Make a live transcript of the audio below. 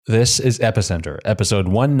This is Epicenter, episode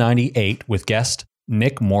 198 with guest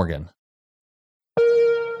Nick Morgan.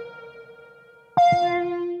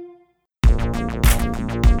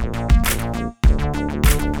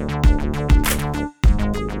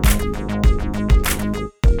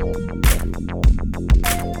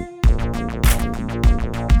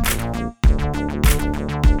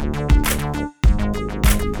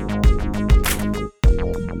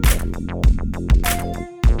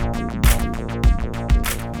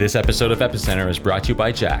 This episode of Epicenter is brought to you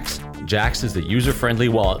by Jaxx. Jaxx is the user-friendly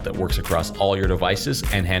wallet that works across all your devices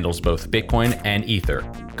and handles both Bitcoin and Ether.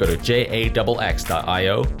 Go to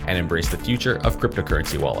jaxx.io and embrace the future of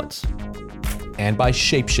cryptocurrency wallets. And by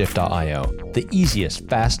Shapeshift.io, the easiest,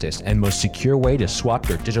 fastest, and most secure way to swap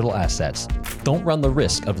your digital assets. Don't run the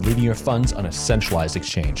risk of leaving your funds on a centralized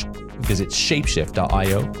exchange. Visit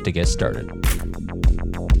Shapeshift.io to get started.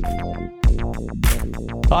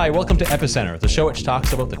 Hi, welcome to Epicenter, the show which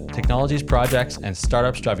talks about the technologies, projects, and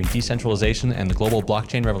startups driving decentralization and the global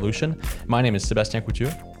blockchain revolution. My name is Sebastien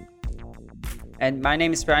Couture. And my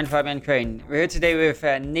name is Brian Fabian Crane. We're here today with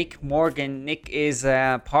Nick Morgan. Nick is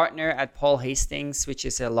a partner at Paul Hastings, which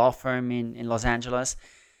is a law firm in Los Angeles.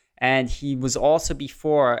 And he was also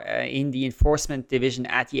before in the enforcement division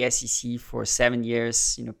at the SEC for 7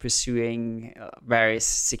 years, pursuing various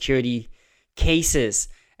security cases.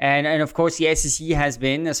 And of course, the SEC has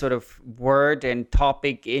been a sort of word and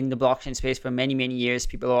topic in the blockchain space for many, many years.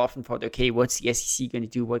 People often thought, okay, what's the SEC going to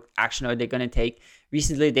do? What action are they going to take?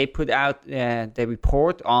 Recently, they put out the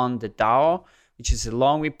report on the DAO, which is a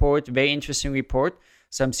long report, a very interesting report.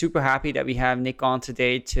 So I'm super happy that we have Nick on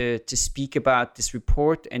today to speak about this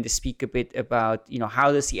report and to speak a bit about,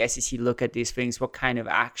 how does the SEC look at these things? What kind of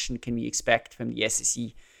action can we expect from the SEC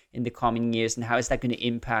in the coming years? And how is that going to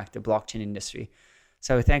impact the blockchain industry?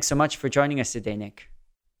 So thanks so much for joining us today, Nick.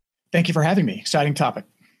 Thank you for having me. Exciting topic.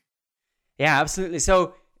 Yeah, absolutely.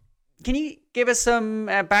 So can you give us some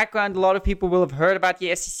background? A lot of people will have heard about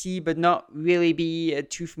the SEC, but not really be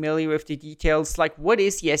too familiar with the details. Like, what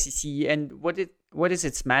is the SEC and what is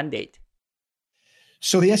its mandate?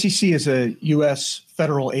 So the SEC is a U.S.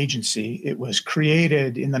 federal agency. It was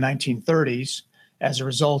created in the 1930s as a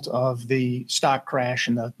result of the stock crash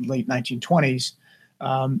in the late 1920s.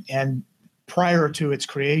 And prior to its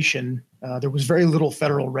creation, there was very little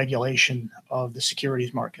federal regulation of the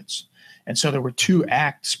securities markets. And so there were two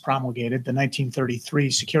acts promulgated, the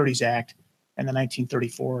 1933 Securities Act and the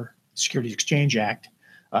 1934 Securities Exchange Act.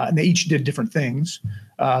 And they each did different things.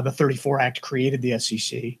 The 34 Act created the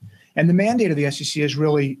SEC. And the mandate of the SEC is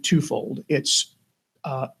really twofold. It's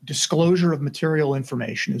disclosure of material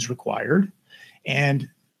information is required, and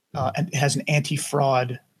it has an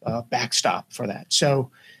anti-fraud backstop for that.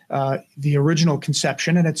 So the original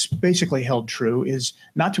conception, and it's basically held true, is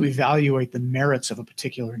not to evaluate the merits of a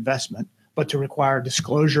particular investment, but to require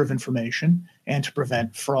disclosure of information and to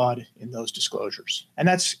prevent fraud in those disclosures. And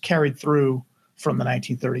that's carried through from the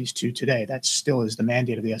 1930s to today. That still is the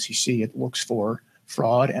mandate of the SEC. It looks for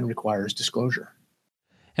fraud and requires disclosure.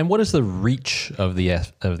 And what is the reach of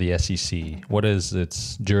the SEC? What is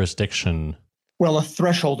its jurisdiction? Well, a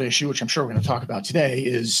threshold issue, which I'm sure we're going to talk about today,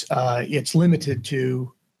 is it's limited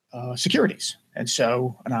to securities. And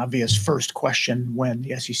so an obvious first question when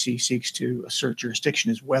the SEC seeks to assert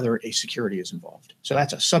jurisdiction is whether a security is involved. So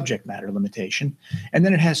that's a subject matter limitation. And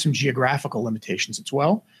then it has some geographical limitations as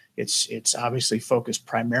well. It's obviously focused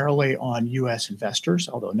primarily on U.S. investors,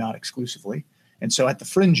 although not exclusively. And so at the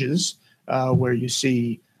fringes, where you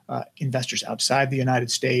see investors outside the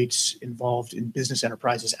United States involved in business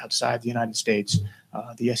enterprises outside the United States,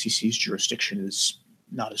 the SEC's jurisdiction is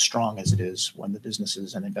not as strong as it is when the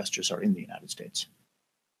businesses and investors are in the United States.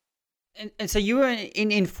 And so you were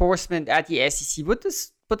in enforcement at the SEC. What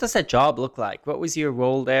does that job look like? What was your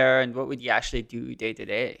role there, and what would you actually do day to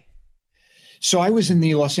day? So I was in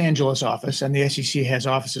the Los Angeles office, and the SEC has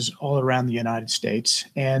offices all around the United States.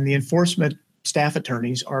 And the enforcement staff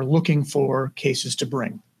attorneys are looking for cases to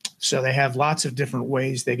bring. So they have lots of different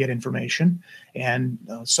ways they get information, and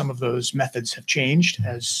some of those methods have changed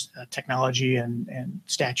as technology and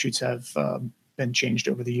statutes have been changed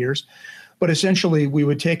over the years. But essentially, we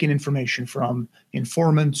would take in information from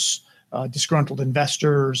informants, disgruntled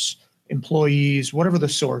investors, employees, whatever the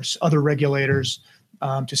source, other regulators,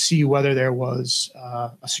 to see whether there was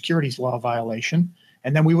a securities law violation,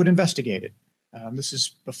 and then we would investigate it. This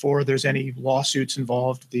is before there's any lawsuits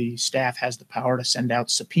involved. The staff has the power to send out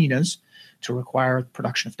subpoenas to require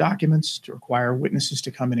production of documents, to require witnesses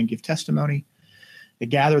to come in and give testimony. They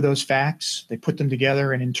gather those facts, they put them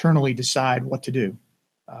together, and internally decide what to do.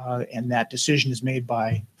 And that decision is made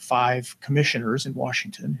by 5 commissioners in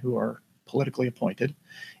Washington who are politically appointed,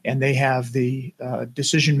 and they have the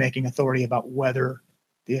decision-making authority about whether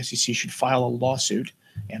the SEC should file a lawsuit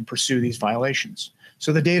and pursue these violations.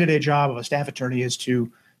 So the day-to-day job of a staff attorney is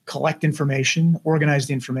to collect information, organize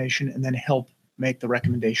the information, and then help make the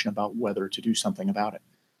recommendation about whether to do something about it.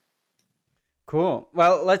 Cool.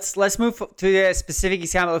 Well, let's move to the specific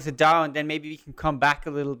example of the DAO, and then maybe we can come back a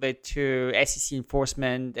little bit to SEC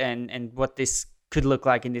enforcement and what this could look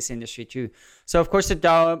like in this industry too. So, of course, the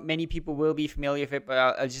DAO, many people will be familiar with it, but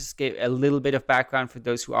I'll just give a little bit of background for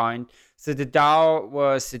those who aren't. So the DAO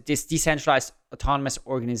was this decentralized autonomous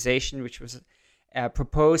organization, which was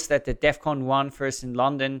proposed at the DEF CON 1 first in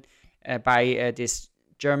London by this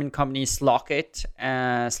German company Slockit.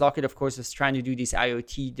 Slockit, of course, was trying to do these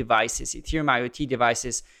IoT devices, Ethereum IoT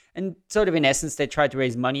devices. And sort of in essence, they tried to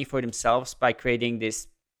raise money for themselves by creating this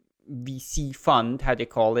VC fund, how they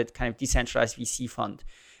call it, kind of decentralized VC fund.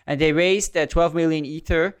 And they raised 12 million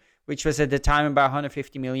Ether, which was at the time about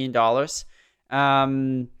 $150 million.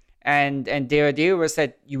 And their idea was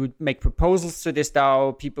that you would make proposals to this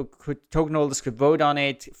DAO, token holders could vote on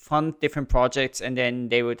it, fund different projects, and then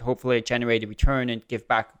they would hopefully generate a return and give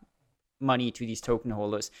back money to these token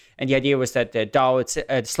holders. And the idea was that the DAO,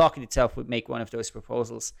 Slockit itself, would make one of those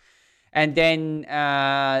proposals. And then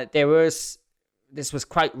this was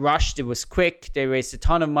quite rushed. It was quick. They raised a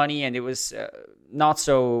ton of money, and it was not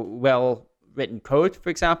so well written code, for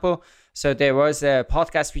example. So there was a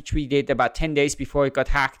podcast which we did about 10 days before it got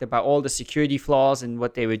hacked about all the security flaws and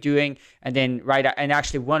what they were doing. And then and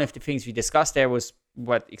actually one of the things we discussed there was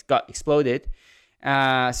what got exploded.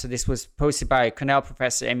 So this was posted by Cornell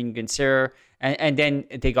professor Emin Gün Sirer. And then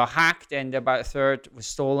they got hacked, and about a third was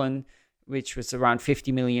stolen, which was around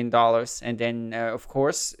 $50 million. And then, of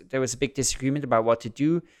course, there was a big disagreement about what to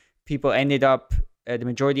do. The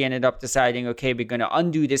majority ended up deciding, okay, we're going to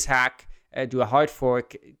undo this hack, do a hard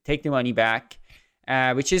fork, take the money back,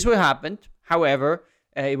 which is what happened. However,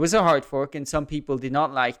 it was a hard fork, and some people did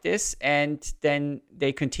not like this. And then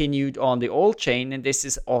they continued on the old chain. And this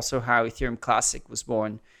is also how Ethereum Classic was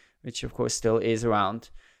born, which, of course, still is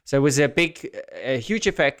around. So it was a huge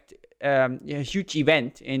effect. A huge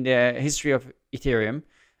event in the history of Ethereum,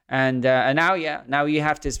 and now you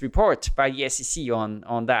have this report by the SEC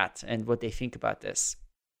on that and what they think about this.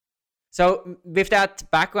 So with that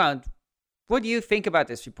background, what do you think about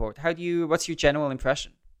this report? What's your general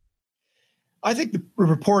impression? I think the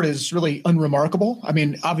report is really unremarkable. I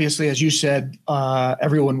mean, obviously, as you said,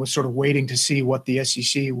 everyone was sort of waiting to see what the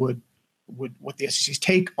SEC what the SEC's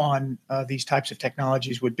take on these types of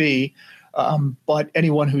technologies would be. But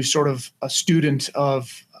anyone who's sort of a student of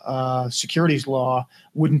securities law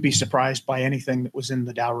wouldn't be surprised by anything that was in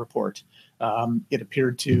the DAO report. It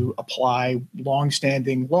appeared to apply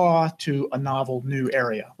longstanding law to a novel new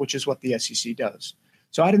area, which is what the SEC does.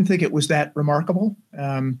 So I didn't think it was that remarkable.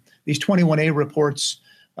 These 21A reports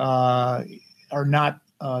are not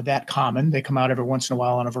that common. They come out every once in a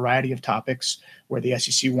while on a variety of topics where the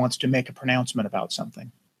SEC wants to make a pronouncement about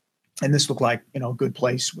something. And this looked like, a good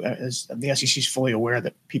place, as the SEC is fully aware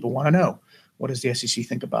that people want to know, what does the SEC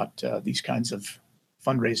think about these kinds of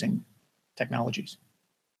fundraising technologies?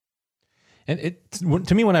 And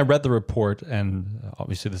to me, when I read the report, and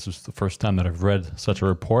obviously this was the first time that I've read such a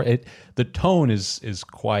report, the tone is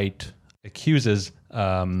quite accuses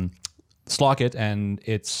Slockit and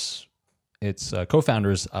its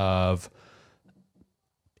co-founders of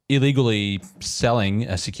illegally selling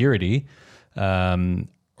a security,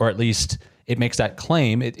 or at least it makes that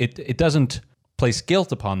claim. It doesn't place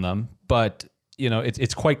guilt upon them, but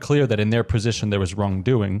it's quite clear that in their position there was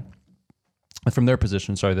wrongdoing. From their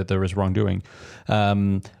position, that there was wrongdoing.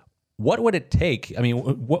 What would it take? I mean,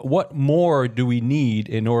 what more do we need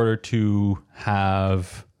in order to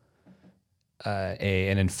have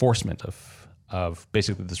an enforcement of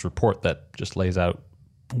basically this report that just lays out,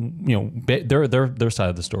 their side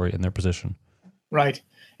of the story and their position? Right.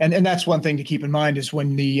 And that's one thing to keep in mind is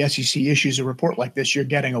when the SEC issues a report like this, you're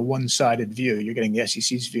getting a one-sided view. You're getting the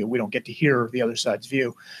SEC's view. We don't get to hear the other side's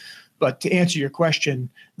view. But to answer your question,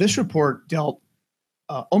 this report dealt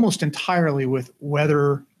almost entirely with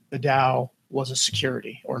whether the DAO was a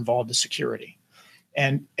security or involved a security.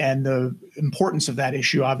 And the importance of that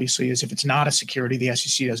issue, obviously, is if it's not a security, the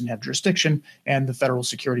SEC doesn't have jurisdiction and the federal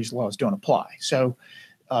securities laws don't apply. So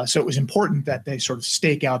it was important that they sort of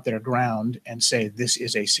stake out their ground and say this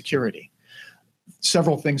is a security.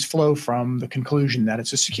 Several things flow from the conclusion that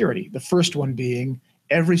it's a security. The first one being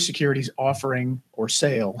every securities offering or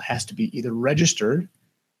sale has to be either registered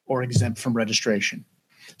or exempt from registration.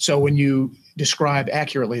 So when you describe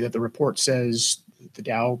accurately that the report says the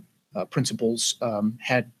DAO principals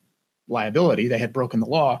had liability. They had broken the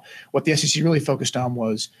law. What the SEC really focused on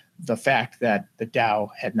was the fact that the DAO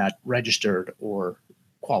had not registered or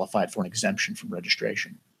qualified for an exemption from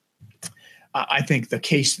registration. I think the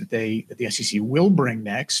case that the SEC will bring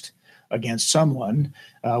next against someone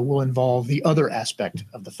will involve the other aspect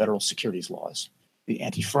of the federal securities laws, the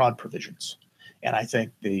anti-fraud provisions. And I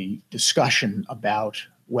think the discussion about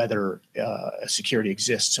whether a security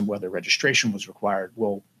exists and whether registration was required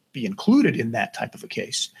will be included in that type of a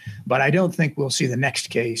case. But I don't think we'll see the next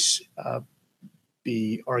case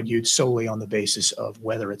be argued solely on the basis of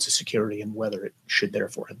whether it's a security and whether it should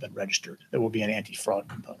therefore have been registered. There will be an anti-fraud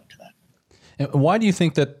component to that. And why do you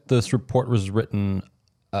think that this report was written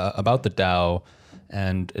about the DAO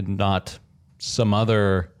and not some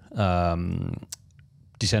other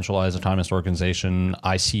decentralized autonomous organization,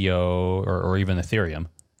 ICO, or even Ethereum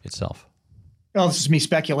itself? Well, this is me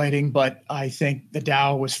speculating, but I think the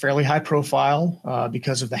DAO was fairly high profile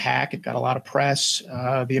because of the hack. It got a lot of press.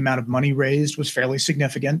 The amount of money raised was fairly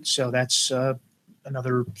significant. So that's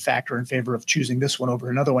another factor in favor of choosing this one over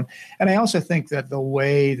another one. And I also think that the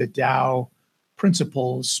way the DAO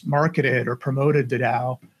principles marketed or promoted the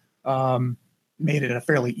DAO made it a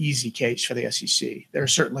fairly easy case for the SEC. There are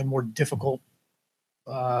certainly more difficult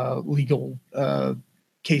legal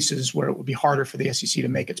cases where it would be harder for the SEC to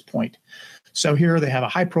make its point. So here they have a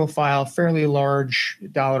high profile, fairly large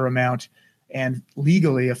dollar amount, and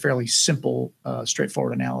legally a fairly simple,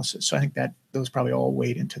 straightforward analysis. So I think that those probably all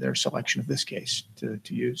weighed into their selection of this case to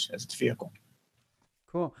use as its vehicle.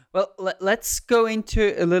 Cool. Well, let's go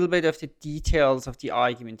into a little bit of the details of the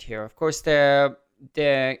argument here. Of course, the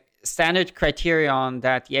standard criterion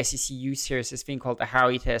that the SEC used here is this thing called the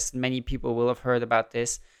Howey test. Many people will have heard about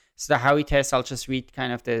this. So the Howey test, I'll just read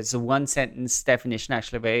kind of the one sentence definition,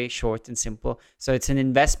 actually very short and simple. So it's an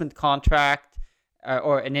investment contract,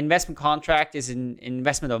 or an investment contract is an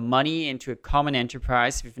investment of money into a common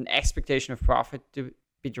enterprise with an expectation of profit to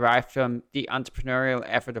be derived from the entrepreneurial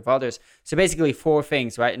effort of others. So basically 4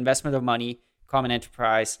 things, right? Investment of money, common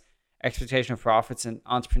enterprise, expectation of profits, and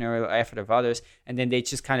entrepreneurial effort of others. And then they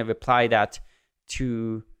just kind of apply that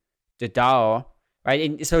to the DAO,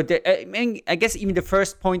 right? And so I guess even the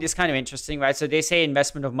first point is kind of interesting, right? So they say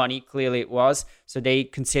investment of money, clearly it was. So they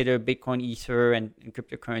consider Bitcoin, Ether, and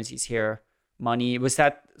cryptocurrencies here money. Was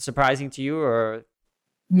that surprising to you, or?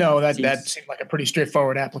 No, that seemed like a pretty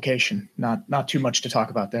straightforward application. Not too much to talk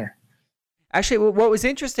about there. Actually, what was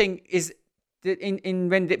interesting is that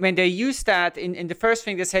when they used that in the first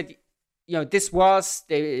thing, they said, this was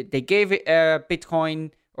they gave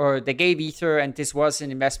Bitcoin or they gave Ether, and this was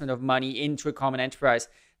an investment of money into a common enterprise.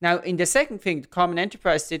 Now, in the second thing, the common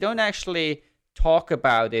enterprise, they don't actually talk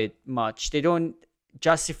about it much. They don't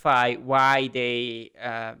justify why they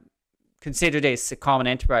consider this a common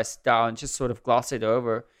enterprise DAO and just sort of gloss it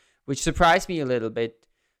over, which surprised me a little bit.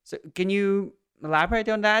 So can you elaborate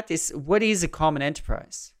on that? What is a common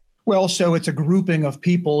enterprise? Well, so it's a grouping of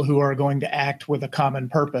people who are going to act with a common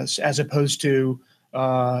purpose, as opposed to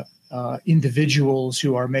individuals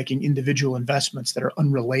who are making individual investments that are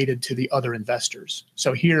unrelated to the other investors.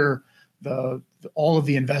 So here, all of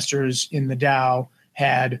the investors in the DAO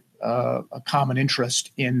had a common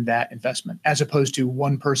interest in that investment, as opposed to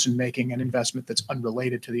one person making an investment that's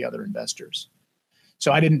unrelated to the other investors.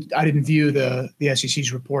 So I didn't view the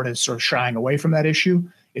SEC's report as sort of shying away from that issue.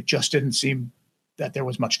 It just didn't seem that there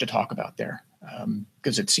was much to talk about there,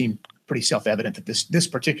 because it seemed pretty self-evident that this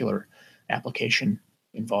particular application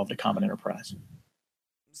involved a common enterprise.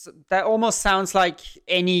 So that almost sounds like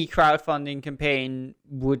any crowdfunding campaign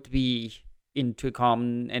would be into a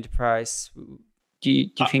common enterprise. Do you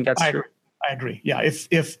think that's true? I agree. Yeah,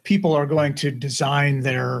 if people are going to design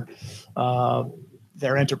their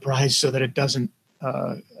enterprise so that it doesn't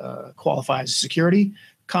qualify as security,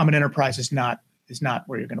 common enterprise is not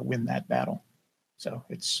where you're going to win that battle. So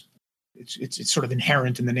it's sort of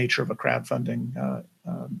inherent in the nature of a crowdfunding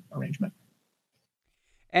arrangement.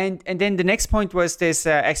 And then the next point was this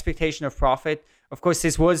expectation of profit. Of course,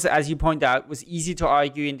 this was, as you point out, was easy to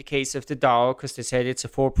argue in the case of the DAO, because they said it's a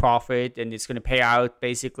for-profit and it's going to pay out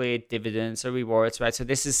basically dividends or rewards, right? So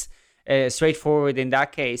this is straightforward in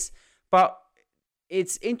that case. But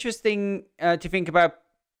it's interesting to think about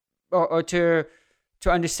or to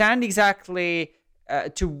understand exactly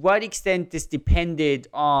to what extent this depended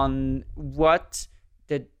on what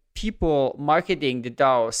the people marketing the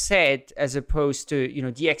DAO said, as opposed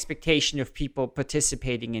to the expectation of people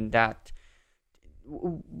participating in that.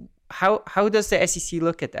 How does the SEC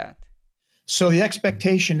look at that? So the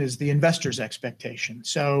expectation is the investor's expectation.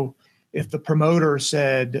 So if the promoter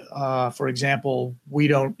said, for example,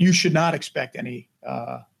 you should not expect any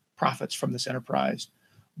profits from this enterprise,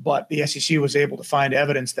 but the SEC was able to find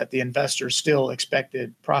evidence that the investors still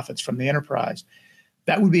expected profits from the enterprise.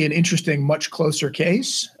 That would be an interesting, much closer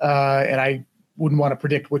case, and I wouldn't want to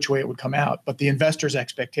predict which way it would come out, but the investors'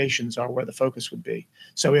 expectations are where the focus would be.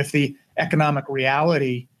 So if the economic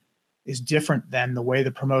reality is different than the way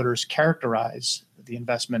the promoters characterize the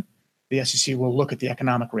investment, the SEC will look at the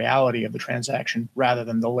economic reality of the transaction rather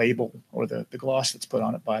than the label or the gloss that's put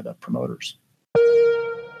on it by the promoters.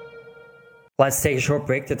 Let's take a short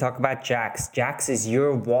break to talk about Jaxx. Jaxx is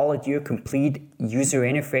your wallet, your complete user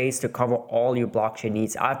interface to cover all your blockchain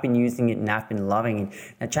needs. I've been using it and I've been loving it.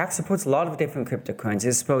 Now, Jaxx supports a lot of different cryptocurrencies.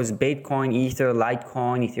 It supports Bitcoin, Ether,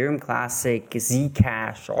 Litecoin, Ethereum Classic,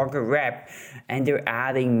 Zcash, Augur Rep, and they're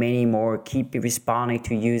adding many more, keep responding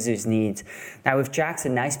to users' needs. Now, with Jaxx, the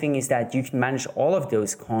nice thing is that you can manage all of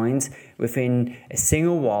those coins within a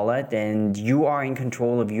single wallet, and you are in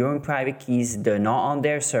control of your own private keys. They're not on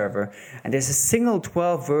their server, and there's a single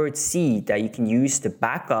 12-word seed that you can use to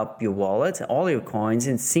back up your wallet, all your coins,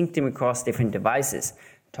 and sync them across different devices.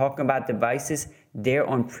 Talking about devices, they're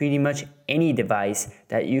on pretty much any device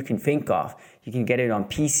that you can think of. You can get it on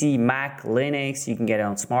PC, Mac, Linux. You can get it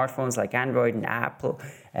on smartphones like Android and Apple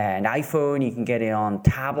and iPhone. You can get it on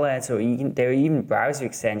tablets, or there are even browser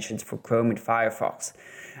extensions for Chrome and Firefox.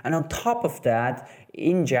 And on top of that,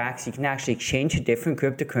 in Jaxx, you can actually exchange different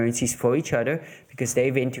cryptocurrencies for each other because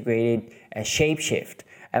they've integrated Shapeshift.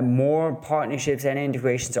 And more partnerships and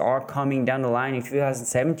integrations are coming down the line in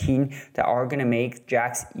 2017 that are going to make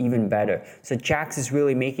Jaxx even better. So Jaxx is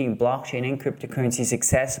really making blockchain and cryptocurrencies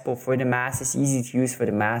accessible for the masses, easy to use for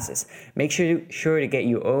the masses. Make sure to get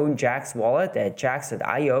your own Jaxx wallet at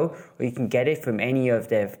jaxx.io, or you can get it from any of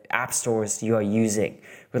the app stores you are using.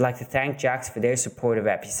 We'd like to thank Jaxx for their support of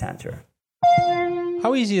Epicenter.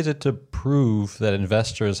 How easy is it to prove that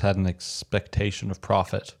investors had an expectation of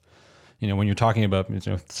profit? When you're talking about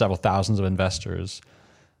several thousands of investors,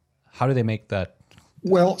 how do they make that?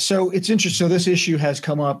 Well, so it's interesting. So this issue has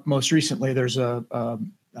come up most recently. There's I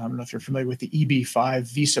don't know if you're familiar with the EB-5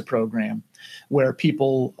 visa program, where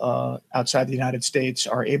people outside the United States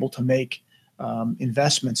are able to make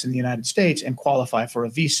investments in the United States and qualify for a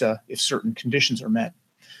visa if certain conditions are met.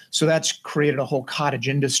 So that's created a whole cottage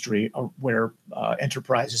industry where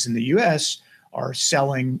enterprises in the U.S. are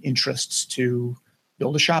selling interests to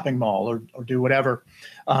build a shopping mall or do whatever.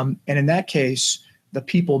 And in that case, the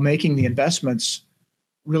people making the investments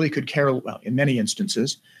really could care, well, in many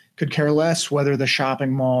instances, could care less whether the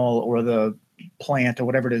shopping mall or the plant or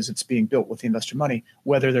whatever it is that's being built with the investor money,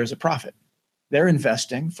 whether there's a profit. They're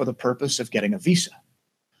investing for the purpose of getting a visa.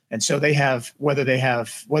 And so whether they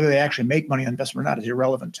actually make money on investment or not is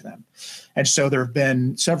irrelevant to them. And so there have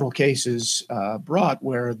been several cases brought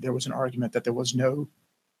where there was an argument that there was no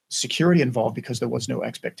security involved because there was no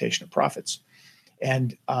expectation of profits.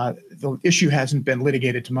 And the issue hasn't been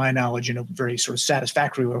litigated, to my knowledge, in a very sort of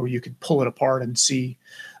satisfactory way where you could pull it apart and see.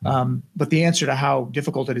 But the answer to how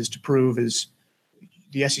difficult it is to prove is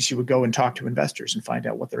the SEC would go and talk to investors and find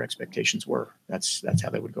out what their expectations were. That's how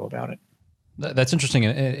they would go about it. That's interesting.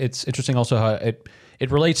 It's interesting also how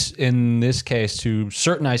it relates in this case to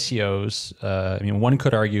certain ICOs. One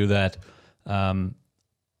could argue that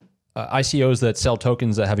ICOs that sell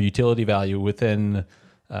tokens that have a utility value within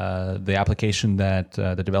the application that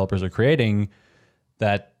the developers are creating,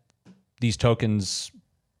 that these tokens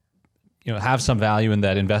have some value, and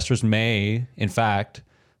that investors may, in fact,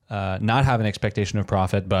 not have an expectation of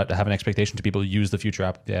profit, but have an expectation to be able to use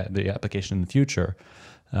the application in the future.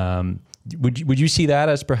 Would you see that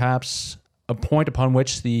as perhaps a point upon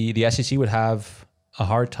which the SEC would have a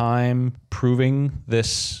hard time proving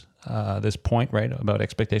this point, right, about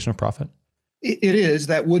expectation of profit? It is.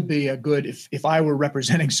 That would be a good, if I were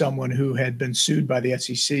representing someone who had been sued by the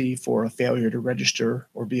SEC for a failure to register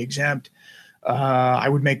or be exempt, I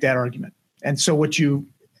would make that argument. And so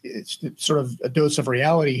it's sort of a dose of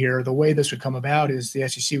reality here. The way this would come about is the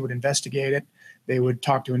SEC would investigate it. They would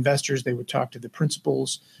talk to investors. They would talk to the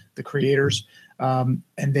principals, the creators, and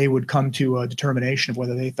they would come to a determination of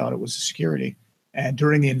whether they thought it was a security. And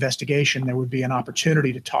during the investigation, there would be an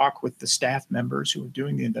opportunity to talk with the staff members who were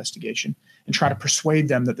doing the investigation and try to persuade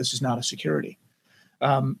them that this is not a security.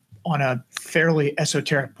 On a fairly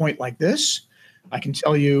esoteric point like this, I can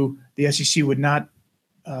tell you the SEC would not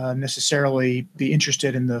necessarily be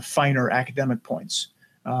interested in the finer academic points,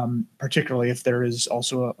 particularly if there is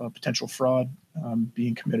also a potential fraud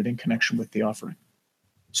being committed in connection with the offering.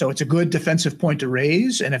 So it's a good defensive point to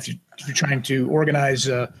raise. And if you're trying to organize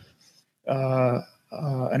an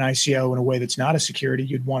ICO in a way that's not a security,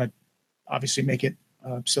 you'd want to obviously make it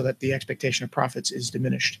so that the expectation of profits is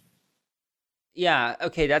diminished. Yeah,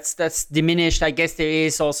 okay, that's diminished. I guess there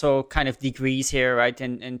is also kind of degrees here, right?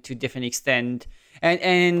 And to different extent.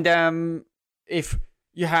 And if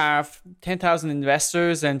you have 10,000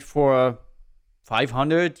 investors and for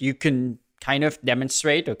 500, you can kind of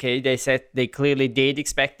demonstrate, okay, they said they clearly did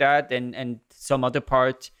expect that, and some other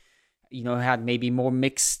part, had maybe more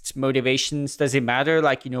mixed motivations. Does it matter,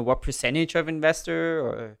 like, what percentage of investor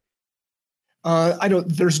or?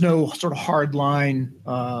 There's no sort of hard line,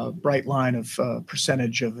 bright line of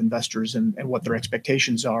percentage of investors and what their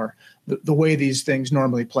expectations are. The way these things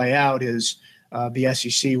normally play out is the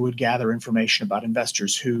SEC would gather information about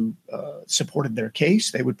investors who supported their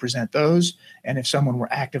case. They would present those. And if someone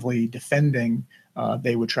were actively defending,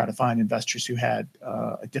 they would try to find investors who had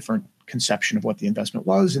a different conception of what the investment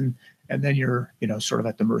was. And then you're, sort of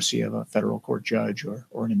at the mercy of a federal court judge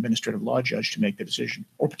or an administrative law judge to make the decision,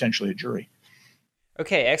 or potentially a jury.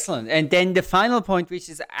 Okay, excellent. And then the final point, which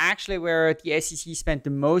is actually where the SEC spent the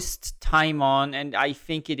most time on, and I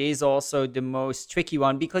think it is also the most tricky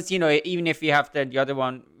one, because, even if you have the other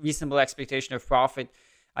one, reasonable expectation of profit,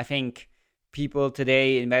 I think people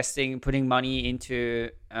today putting money into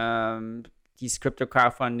these crypto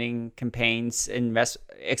crowdfunding campaigns,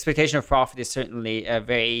 expectation of profit is certainly a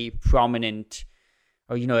very prominent,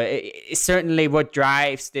 or, it's certainly what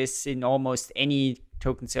drives this in almost any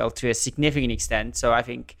token sale to a significant extent. So I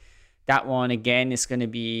think that one again is going to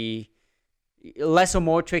be less or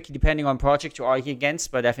more tricky depending on project to argue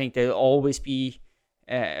against, but I think there'll always be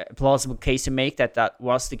a plausible case to make that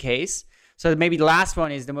was the case. So maybe the last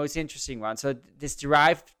one is the most interesting one. So this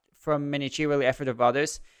derived from managerial effort of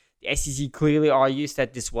others. The SEC clearly argues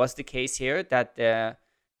that this was the case here, that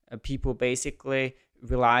people basically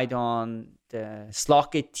relied on the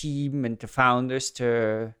Slockit team and the founders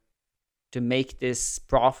to make this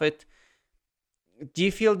profit. Do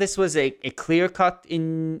you feel this was a clear cut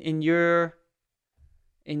in your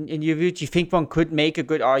view? Do you think one could make a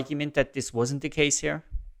good argument that this wasn't the case here?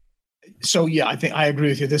 So yeah, I think I agree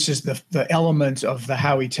with you. This is the element of the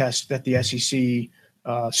Howey test that the SEC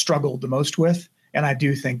struggled the most with, and I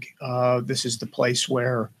do think this is the place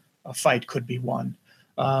where a fight could be won.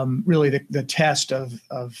 Really, the test of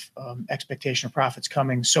expectation of profits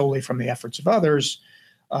coming solely from the efforts of others.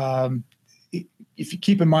 If you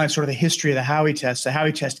keep in mind sort of the history of the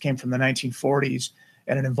Howey test came from the 1940s,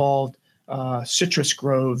 and it involved citrus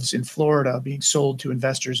groves in Florida being sold to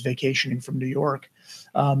investors vacationing from New York.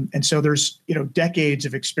 And so there's, decades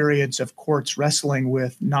of experience of courts wrestling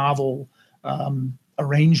with novel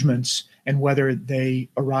arrangements and whether they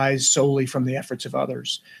arise solely from the efforts of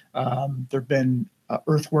others. There have been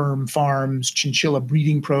earthworm farms, chinchilla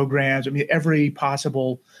breeding programs. I mean, every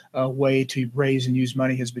possible way to raise and use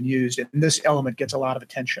money has been used. And this element gets a lot of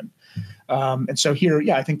attention. And so here,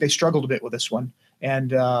 yeah, I think they struggled a bit with this one.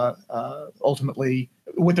 And ultimately,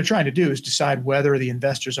 what they're trying to do is decide whether the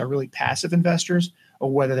investors are really passive investors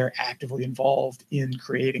or whether they're actively involved in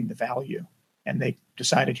creating the value. And they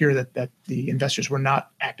decided here that the investors were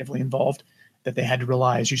not actively involved, that they had to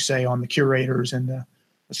rely, as you say, on the curators and the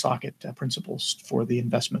Slockit principles for the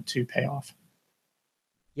investment to pay off.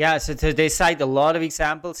 Yeah, so they cite a lot of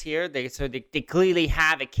examples here. They clearly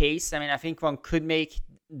have a case. I mean, I think one could make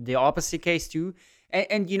the opposite case too.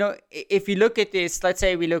 And if you look at this, let's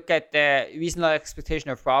say we look at the reasonable expectation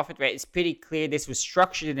of profit, right? It's pretty clear this was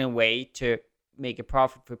structured in a way to make a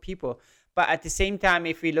profit for people. But at the same time,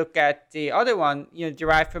 if we look at the other one,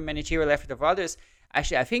 derived from managerial effort of others,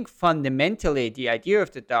 actually, I think fundamentally the idea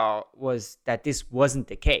of the DAO was that this wasn't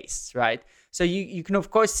the case, right? So you can, of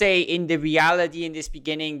course, say in the reality in this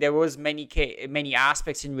beginning, there was many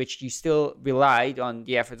aspects in which you still relied on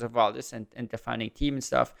the efforts of others and the founding team and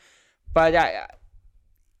stuff. But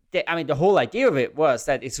the whole idea of it was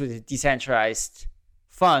that it was a decentralized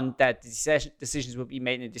fund, that the decisions would be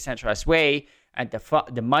made in a decentralized way, and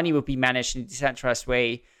the money would be managed in a decentralized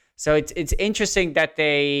way. So it's interesting that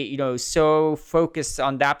they, so focused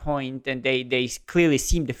on that point, and they clearly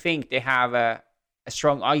seem to think they have a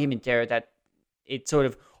strong argument there that it sort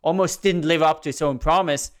of almost didn't live up to its own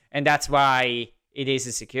promise, and that's why it is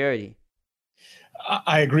a security.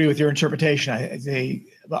 I agree with your interpretation.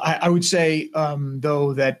 I would say,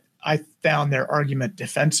 though, that I found their argument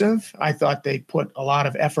defensive. I thought they put a lot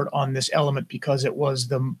of effort on this element because it was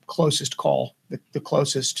the closest call, the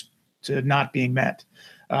closest to not being met.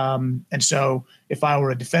 And so if I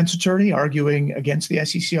were a defense attorney arguing against the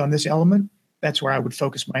SEC on this element, that's where I would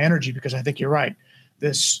focus my energy, because I think you're right.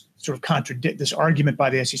 This sort of this argument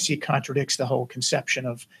by the SEC contradicts the whole conception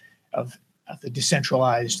of the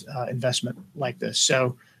decentralized investment like this.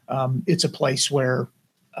 So it's a place where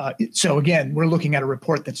So again, we're looking at a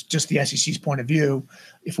report that's just the SEC's point of view.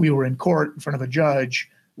 If we were in court in front of a judge,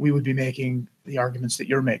 we would be making the arguments that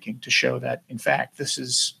you're making to show that, in fact, this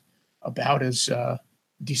is about as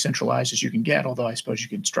decentralized as you can get, although I suppose you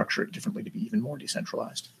can structure it differently to be even more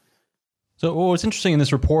decentralized. So what's interesting in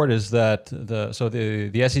this report is that the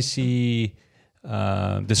SEC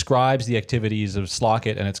describes the activities of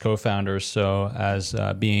Slockit and its co-founders as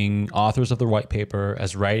being authors of the white paper,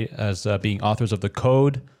 as being authors of the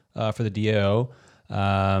code for the DAO,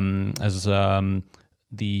 as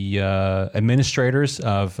the administrators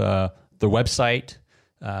of the website,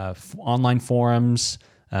 online forums,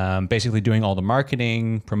 basically doing all the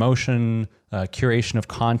marketing, promotion, curation of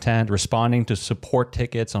content, responding to support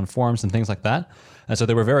tickets on forums and things like that. And so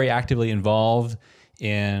they were very actively involved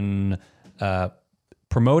in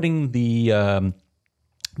promoting the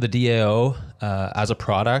DAO as a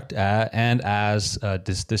product and as a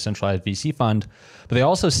decentralized VC fund. But they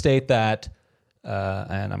also state that,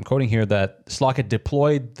 and I'm quoting here, that Slockit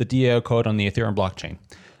deployed the DAO code on the Ethereum blockchain.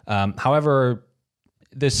 However,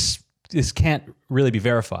 this can't really be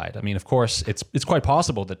verified. I mean, of course, it's quite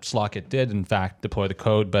possible that Slockit did, in fact, deploy the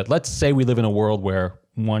code. But let's say we live in a world where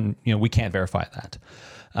we can't verify that.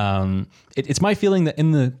 It's my feeling that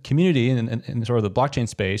in the community, in sort of the blockchain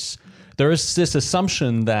space, there is this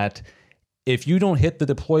assumption that if you don't hit the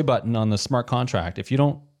deploy button on the smart contract, if you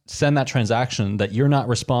don't send that transaction, that you're not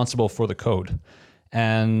responsible for the code.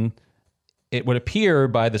 And it would appear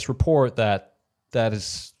by this report that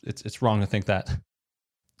it's wrong to think that.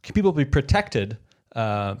 Can people be protected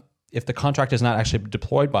if the contract is not actually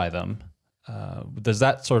deployed by them? Does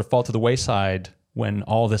that sort of fall to the wayside when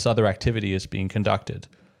all this other activity is being conducted?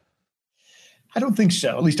 I don't think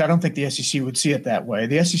so. At least I don't think the SEC would see it that way.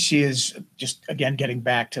 The SEC is just, again, getting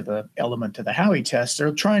back to the element of the Howey test.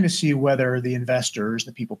 They're trying to see whether the investors,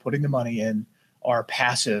 the people putting the money in, are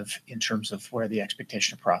passive in terms of where the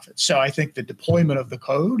expectation of profit. So I think the deployment of the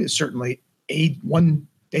code is certainly one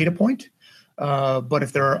data point. But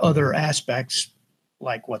if there are other aspects,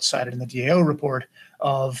 like what's cited in the DAO report,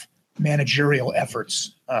 of managerial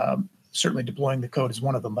efforts, certainly deploying the code is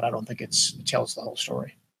one of them, but I don't think it tells the whole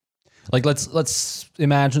story. Like let's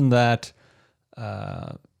imagine that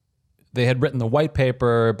they had written the white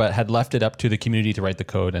paper, but had left it up to the community to write the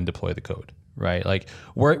code and deploy the code, right? Like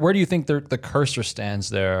where do you think the cursor stands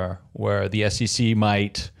there, where the SEC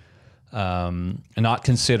might not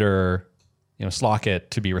consider Slockit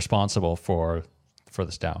to be responsible for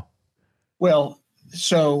this DAO? Well,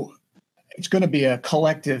 so it's going to be a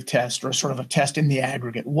collective test, or sort of a test in the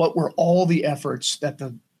aggregate. What were all the efforts that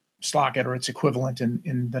the Slockit or its equivalent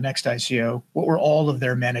in the next ICO, what were all of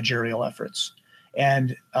their managerial efforts?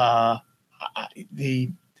 And I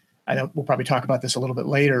know we'll probably talk about this a little bit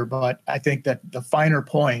later, but I think that the finer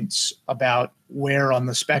points about where on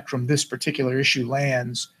the spectrum this particular issue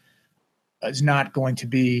lands is not going to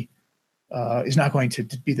be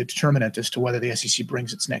the determinant as to whether the SEC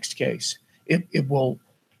brings its next case. It will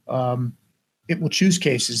choose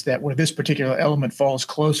cases where this particular element falls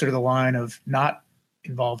closer to the line of not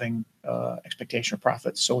involving expectation of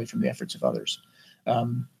profits solely from the efforts of others.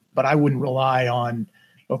 But I wouldn't rely on,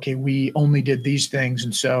 okay, we only did these things,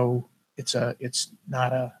 and so it's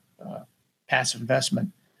not a passive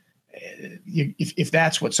investment. If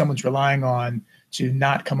that's what someone's relying on to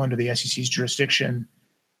not come under the SEC's jurisdiction,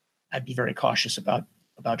 I'd be very cautious about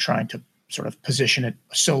trying to sort of position it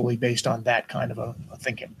solely based on that kind of a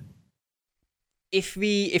thinking. If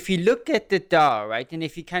we look at the DAO, right, and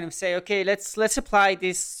if you kind of say, okay, let's apply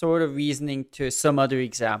this sort of reasoning to some other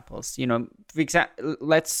examples. For example,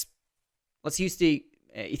 let's use the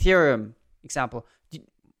Ethereum example.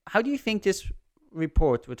 How do you think this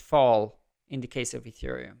report would fall in the case of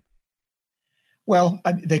Ethereum? Well,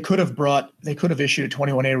 they could have issued a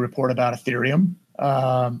 21A report about Ethereum.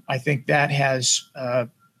 I think that has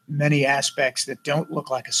many aspects that don't look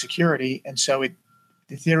like a security, and so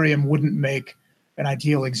Ethereum wouldn't make an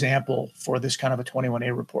ideal example for this kind of a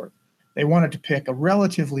 21A report. They wanted to pick a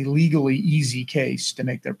relatively legally easy case to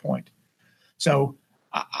make their point. So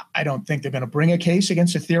I don't think they're going to bring a case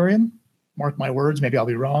against Ethereum. Mark my words, maybe I'll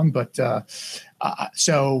be wrong, but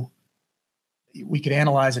so we could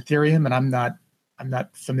analyze Ethereum, and I'm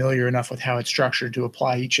not familiar enough with how it's structured to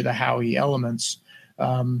apply each of the Howey elements.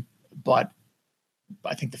 But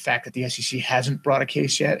I think the fact that the SEC hasn't brought a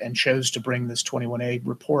case yet and chose to bring this 21A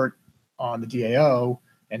report on the DAO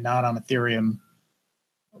and not on Ethereum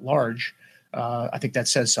large, I think that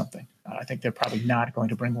says something. I think they're probably not going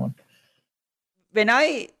to bring one. When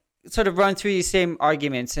I sort of run through these same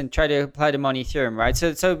arguments and try to apply them on Ethereum, right?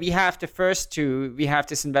 So we have the first two. We have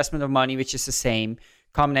this investment of money, which is the same.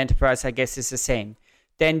 Common enterprise, I guess, is the same.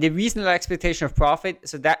 then the reasonable expectation of profit,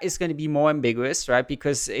 so that is going to be more ambiguous, right?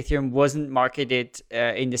 Because Ethereum wasn't marketed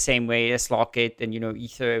in the same way as Locket, and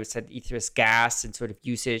Ether, it said Ether as gas and sort of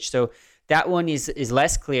usage. So that one is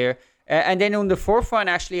less clear. And then on the forefront,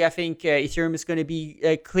 actually, I think Ethereum is going to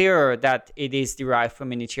be clearer that it is derived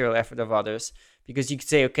from an ethereal effort of others, because you could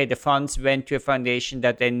say, okay, the funds went to a foundation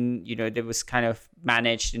that then that was kind of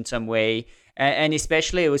managed in some way, and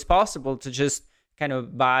especially it was possible to just kind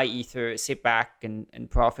of buy Ether, sit back and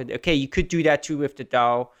profit. Okay, you could do that too with the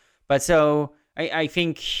DAO. But so I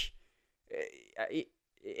think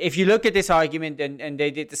if you look at this argument and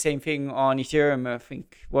they did the same thing on Ethereum, I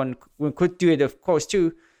think one could do it, of course,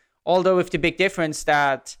 too. Although with the big difference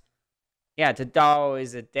that, the DAO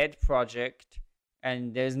is a dead project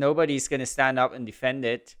and there's nobody's going to stand up and defend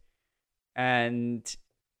it. And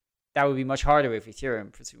that would be much harder with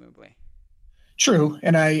Ethereum, presumably. True.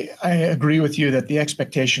 And I agree with you that the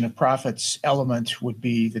expectation of profits element would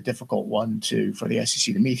be the difficult one for the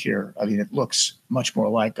SEC to meet here. I mean, it looks much more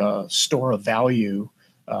like a store of value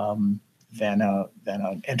than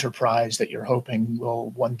an enterprise that you're hoping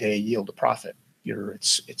will one day yield a profit.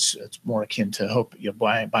 It's more akin to hope you're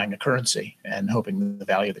buying a currency and hoping the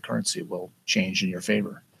value of the currency will change in your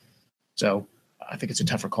favor. So I think it's a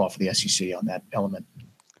tougher call for the SEC on that element.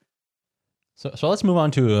 So let's move on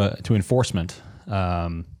to enforcement.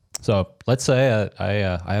 So let's say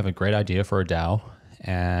I have a great idea for a DAO,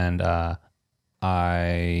 and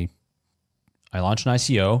I launch an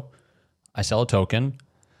ICO, I sell a token.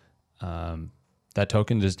 That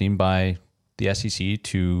token is deemed by the SEC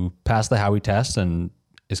to pass the Howey test and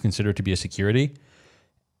is considered to be a security,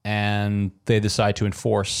 and they decide to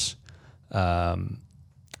enforce and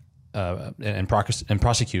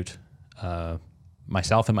prosecute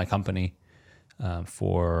myself and my company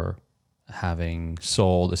for having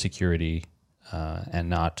sold a security and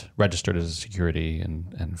not registered as a security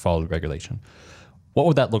and followed regulation. What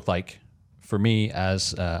would that look like for me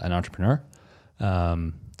as an entrepreneur,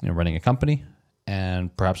 running a company,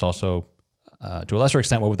 and perhaps also to a lesser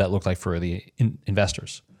extent, what would that look like for the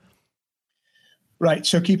investors? Right.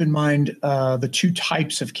 So keep in mind the two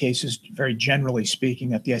types of cases, very generally speaking,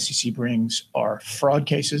 that the SEC brings are fraud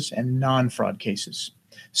cases and non-fraud cases.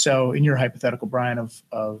 So in your hypothetical, Brian,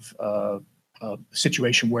 of a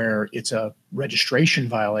situation where it's a registration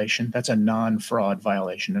violation, that's a non-fraud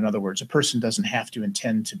violation. In other words, a person doesn't have to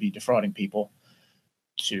intend to be defrauding people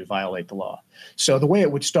to violate the law. So the way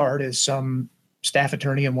it would start is some staff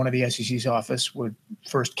attorney in one of the SEC's office would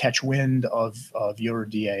first catch wind of your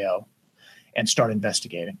DAO and start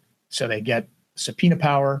investigating. So they get subpoena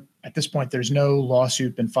power. At this point, there's no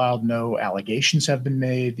lawsuit been filed, no allegations have been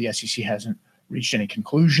made. The SEC hasn't reached any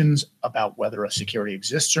conclusions about whether a security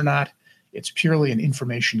exists or not. It's purely an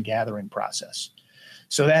information gathering process.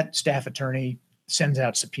 So that staff attorney sends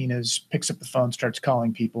out subpoenas, picks up the phone, starts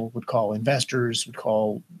calling people, would call investors, would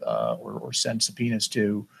call or send subpoenas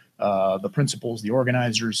to the principals, the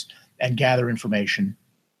organizers, and gather information.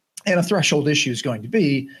 And a threshold issue is going to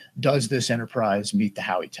be, does this enterprise meet the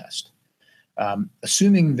Howey test?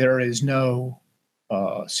 Assuming there is no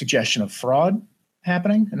suggestion of fraud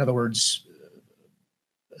happening, in other words,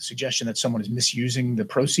 a suggestion that someone is misusing the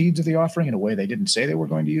proceeds of the offering in a way they didn't say they were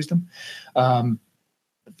going to use them,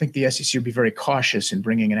 I think the SEC would be very cautious in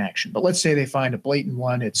bringing an action. But let's say they find a blatant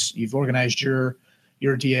one. It's you've organized your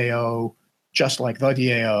DAO just like the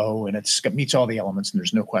DAO, and it meets all the elements, and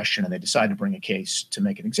there's no question, and they decide to bring a case to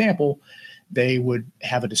make an example, they would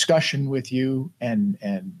have a discussion with you, and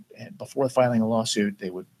before filing a lawsuit, they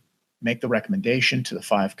would make the recommendation to the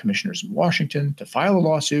 5 commissioners in Washington to file a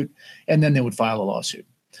lawsuit, and then they would file a lawsuit.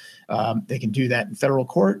 They can do that in federal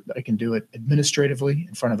court. They can do it administratively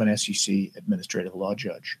in front of an SEC administrative law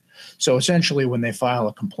judge. So essentially, when they file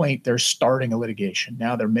a complaint, they're starting a litigation.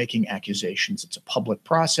 Now they're making accusations. It's a public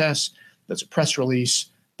process. There's a press release.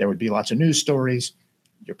 There would be lots of news stories.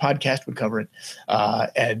 Your podcast would cover it.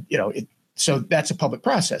 So that's a public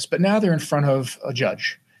process. But now they're in front of a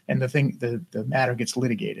judge, and the matter gets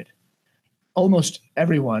litigated. Almost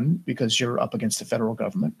everyone, because you're up against the federal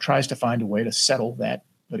government, tries to find a way to settle that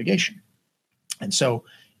litigation. And so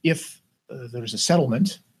if there's a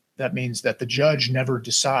settlement, that means that the judge never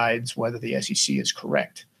decides whether the SEC is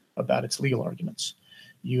correct about its legal arguments.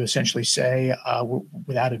 You essentially say,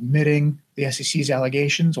 without admitting the SEC's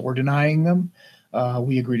allegations or denying them,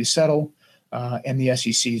 we agree to settle. And the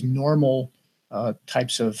SEC's normal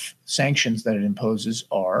types of sanctions that it imposes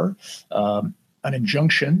are an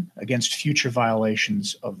injunction against future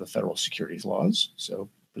violations of the federal securities laws. So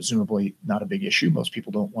presumably not a big issue. Most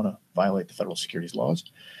people don't want to violate the federal securities laws.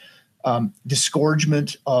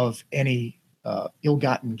 Disgorgement of any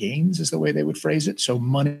ill-gotten gains is the way they would phrase it. So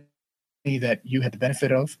money that you had the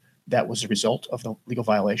benefit of that was a result of the legal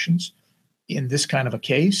violations. In this kind of a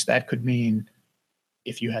case, that could mean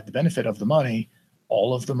if you had the benefit of the money,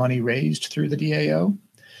 all of the money raised through the DAO,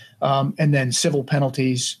 and then civil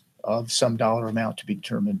penalties of some dollar amount to be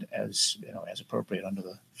determined as appropriate under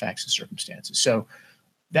the facts and circumstances. So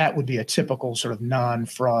that would be a typical sort of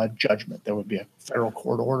non-fraud judgment. There would be a federal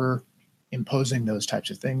court order imposing those types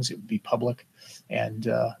of things. It would be public, and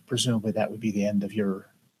presumably that would be the end of your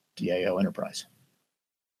DAO enterprise.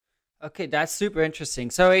 Okay, that's super interesting.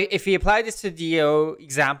 So if we apply this to the DAO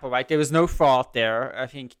example, right, there was no fraud there. I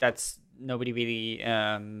think that's nobody really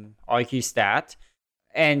argues that.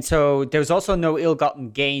 And so there was also no ill-gotten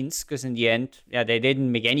gains because in the end, they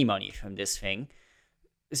didn't make any money from this thing.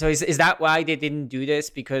 So is that why they didn't do this?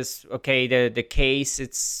 Because, okay, the case,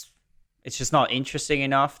 it's just not interesting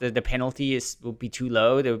enough. The penalty will be too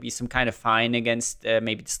low. There would be some kind of fine against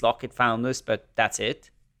maybe the Slockit founders, but that's it.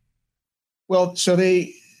 Well,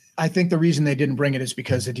 I think the reason they didn't bring it is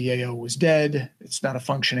because the DAO was dead. It's not a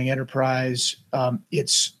functioning enterprise.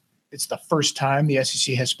 It's the first time the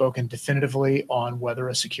SEC has spoken definitively on whether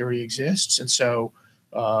a security exists. And so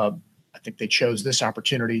I think they chose this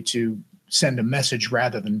opportunity to send a message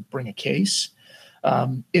rather than bring a case.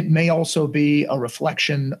 It may also be a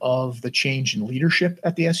reflection of the change in leadership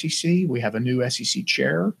at the SEC. We have a new SEC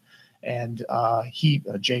chair, and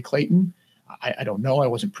Jay Clayton. I don't know. I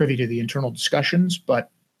wasn't privy to the internal discussions,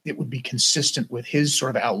 but it would be consistent with his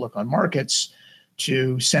sort of outlook on markets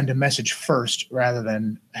to send a message first rather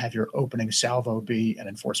than have your opening salvo be an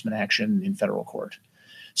enforcement action in federal court.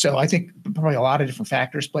 So I think probably a lot of different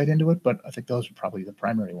factors played into it, but I think those are probably the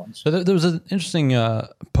primary ones. So there was an interesting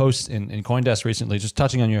post in CoinDesk recently, just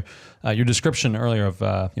touching on your description earlier of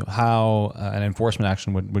how an enforcement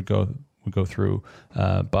action would go through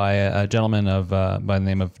by a gentleman by the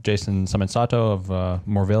name of Jason Sato of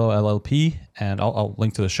Morvillo LLP, and I'll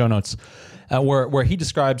link to the show notes, where he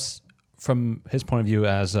describes from his point of view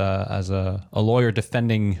as a lawyer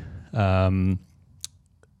defending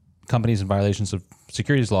companies in violations of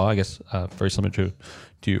securities law, I guess very similar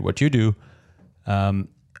to what you do.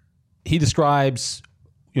 He describes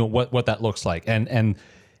what that looks like, and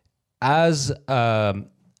as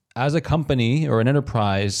a company or an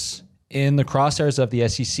enterprise in the crosshairs of the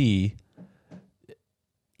SEC,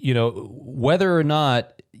 whether or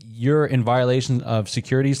not you're in violation of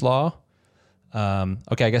securities law,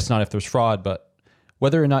 okay, I guess not if there's fraud, but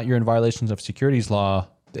whether or not you're in violations of securities law,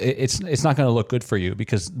 it's not going to look good for you,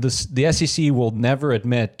 because the SEC will never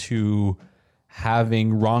admit to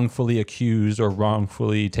having wrongfully accused or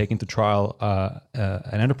wrongfully taken to trial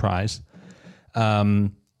an enterprise.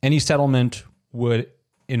 Any settlement would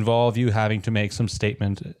involve you having to make some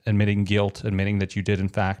statement admitting guilt, admitting that you did in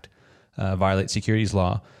fact violate securities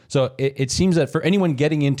law. So it seems that for anyone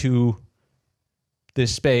getting into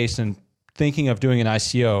this space and thinking of doing an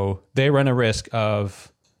ICO, they run a risk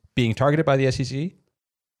of being targeted by the SEC,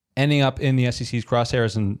 ending up in the SEC's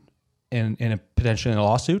crosshairs and in a potentially in a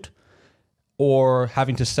lawsuit, or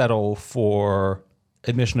having to settle for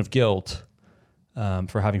admission of guilt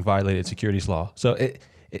for having violated securities law. So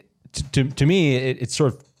to me, it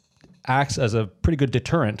sort of acts as a pretty good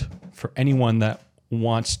deterrent for anyone that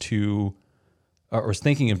wants to or is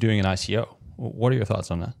thinking of doing an ICO. What are your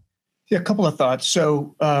thoughts on that? Yeah, a couple of thoughts.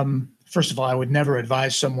 So first of all, I would never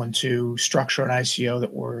advise someone to structure an ICO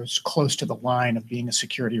that was close to the line of being a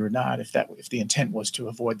security or not, if the intent was to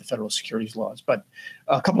avoid the federal securities laws. But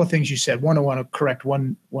a couple of things you said. One, I want to correct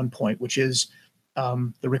one point, which is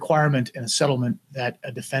the requirement in a settlement that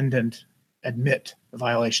a defendant admit the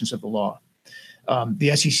violations of the law.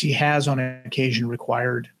 The SEC has on occasion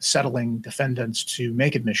required settling defendants to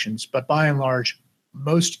make admissions, but by and large,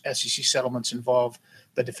 most SEC settlements involve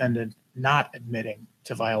the defendant not admitting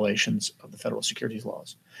to violations of the federal securities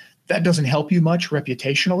laws. That doesn't help you much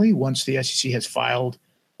reputationally once the SEC has filed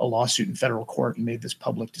a lawsuit in federal court and made this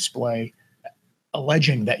public display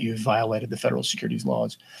alleging that you've violated the federal securities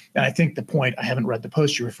laws. And I think the point, I haven't read the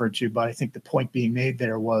post you referred to, but I think the point being made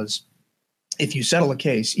there was, if you settle a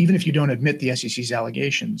case, even if you don't admit the SEC's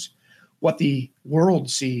allegations, what the world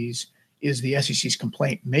sees is the SEC's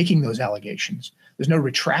complaint making those allegations. There's no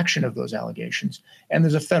retraction of those allegations. And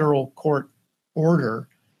there's a federal court order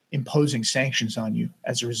imposing sanctions on you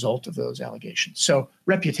as a result of those allegations. So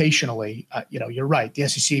reputationally, you're right. The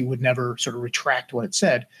SEC would never sort of retract what it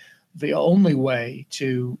said. The only way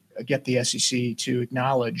to get the SEC to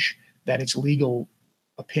acknowledge that its legal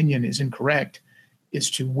opinion is incorrect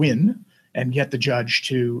is to win and get the judge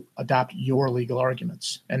to adopt your legal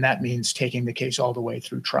arguments. And that means taking the case all the way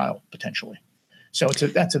through trial, potentially. So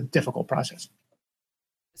that's a difficult process.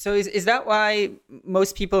 So is that why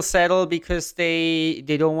most people settle, because they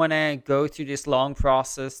don't want to go through this long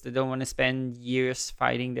process? They don't want to spend years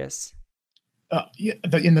fighting this?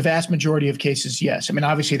 In the vast majority of cases, yes. I mean,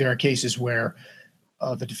 obviously there are cases where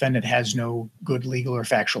the defendant has no good legal or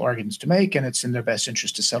factual arguments to make, and it's in their best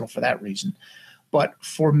interest to settle for that reason. But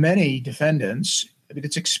for many defendants, I mean,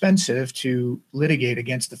 it's expensive to litigate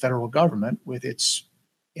against the federal government with its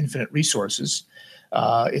infinite resources.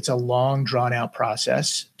 It's a long, drawn-out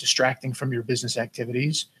process, distracting from your business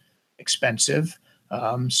activities, expensive.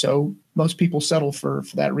 So most people settle for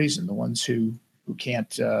that reason. The ones who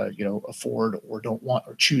can't, afford or don't want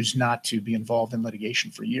or choose not to be involved in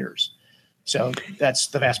litigation for years. So that's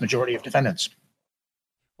the vast majority of defendants.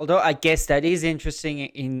 Although I guess that is interesting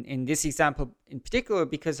in this example in particular,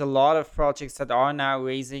 because a lot of projects that are now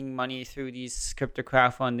raising money through these crypto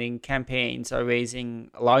crowdfunding campaigns are raising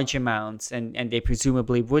large amounts, and they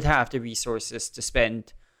presumably would have the resources to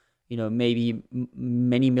spend, maybe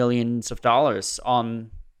many millions of dollars on,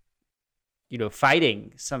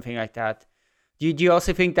 fighting something like that. Do you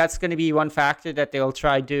also think that's going to be one factor, that they'll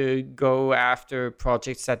try to go after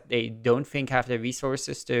projects that they don't think have the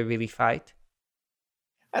resources to really fight?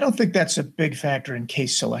 I don't think that's a big factor in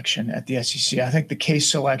case selection at the SEC. I think the case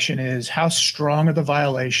selection is how strong are the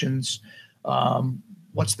violations,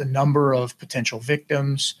 what's the number of potential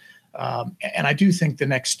victims, and I do think the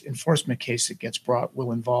next enforcement case that gets brought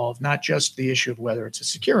will involve not just the issue of whether it's a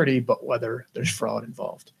security, but whether there's fraud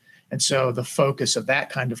involved. And so the focus of that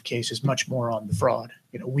kind of case is much more on the fraud.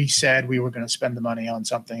 We said we were going to spend the money on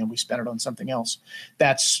something and we spent it on something else.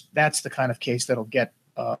 That's the kind of case that'll get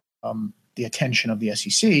the attention of the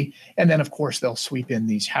SEC. And then, of course, they'll sweep in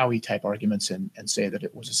these Howey type arguments and say that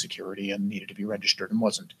it was a security and needed to be registered and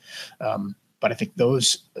wasn't. But I think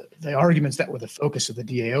the arguments that were the focus of the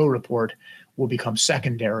DAO report will become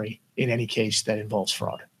secondary in any case that involves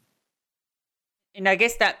fraud. And I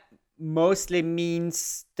guess that mostly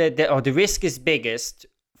means that the risk is biggest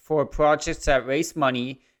for projects that raise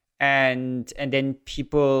money and then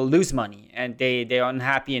people lose money and they're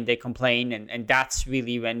unhappy and they complain, and that's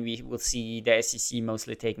really when we will see the SEC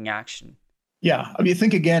mostly taking action. Yeah, I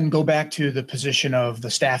mean, go back to the position of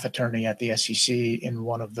the staff attorney at the SEC in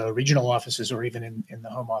one of the regional offices or even in the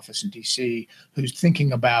home office in DC, who's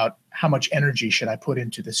thinking about how much energy should I put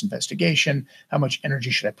into this investigation? How much energy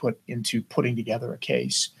should I put into putting together a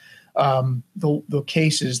case? The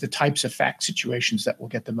cases, the types of fact situations that will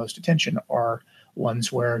get the most attention are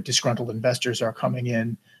ones where disgruntled investors are coming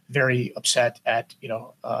in very upset at,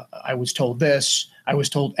 I was told this, I was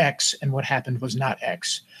told X, and what happened was not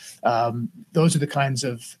X. Those are the kinds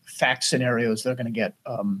of fact scenarios that are going to get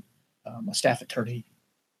a staff attorney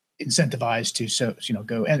incentivized to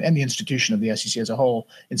go, and the institution of the SEC as a whole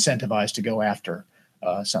incentivized to go after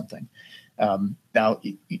something. Now,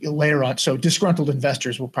 later on, so disgruntled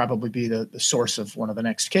investors will probably be the source of one of the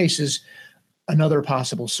next cases. Another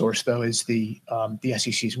possible source, though, is the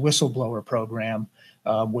SEC's whistleblower program,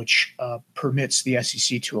 which permits the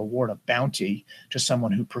SEC to award a bounty to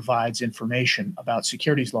someone who provides information about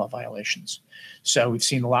securities law violations. So we've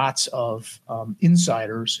seen lots of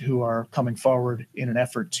insiders who are coming forward in an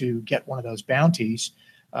effort to get one of those bounties,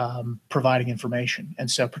 providing information. And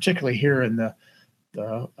so particularly here in the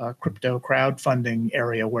crypto crowdfunding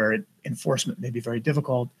area where enforcement may be very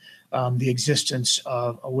difficult, the existence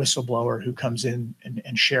of a whistleblower who comes in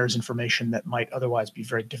and shares information that might otherwise be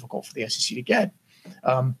very difficult for the SEC to get,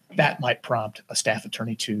 that might prompt a staff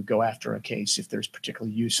attorney to go after a case if there's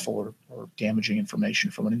particularly useful or damaging information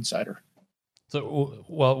from an insider. So,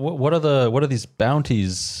 well, what are these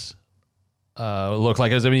bounties look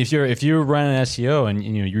like? Because I mean, if you run an SEO and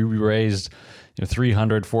you raised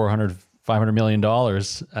 $300, $400, $500 million,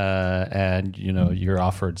 and you're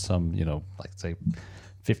offered some like say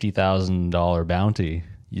 $50,000 bounty,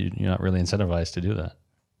 you're not really incentivized to do that.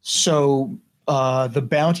 So the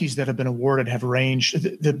bounties that have been awarded have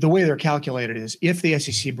ranged. The way they're calculated is if the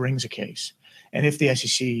SEC brings a case, and if the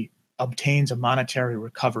SEC obtains a monetary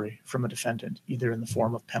recovery from a defendant, either in the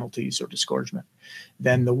form of penalties or disgorgement,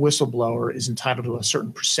 then the whistleblower is entitled to a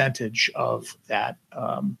certain percentage of that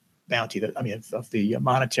bounty, of the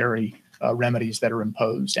monetary remedies that are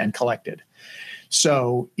imposed and collected.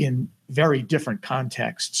 So in very different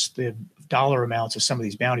contexts, the dollar amounts of some of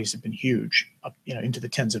these bounties have been huge, into the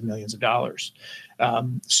tens of millions of dollars.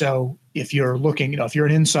 So if you're looking, if you're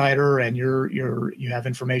an insider and you have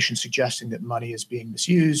information suggesting that money is being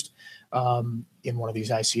misused in one of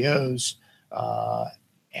these ICOs,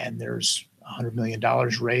 and there's $100 million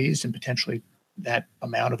raised and potentially that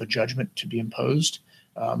amount of a judgment to be imposed,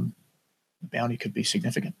 the bounty could be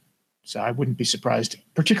significant. So I wouldn't be surprised,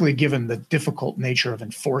 particularly given the difficult nature of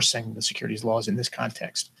enforcing the securities laws in this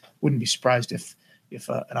context. Wouldn't be surprised if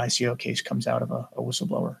an ICO case comes out of a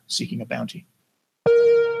whistleblower seeking a bounty.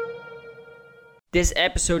 This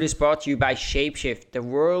episode is brought to you by Shapeshift, the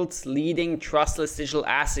world's leading trustless digital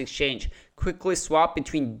asset exchange. Quickly swap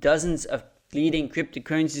between dozens of leading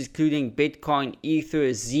cryptocurrencies, including Bitcoin, Ether,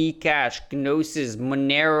 Zcash, Gnosis,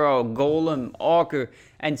 Monero, Golem, Augur,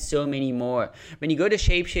 and so many more. When you go to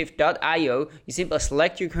shapeshift.io, you simply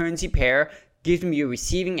select your currency pair, give them your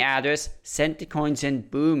receiving address, send the coins,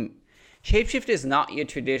 and boom. Shapeshift is not your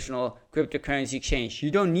traditional cryptocurrency exchange.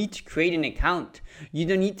 You don't need to create an account. You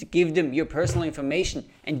don't need to give them your personal information,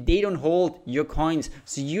 and they don't hold your coins,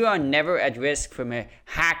 so you are never at risk from a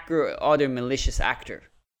hacker or other malicious actor.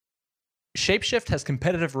 Shapeshift has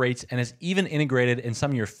competitive rates and is even integrated in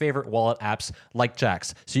some of your favorite wallet apps like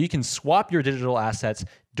Jaxx, so you can swap your digital assets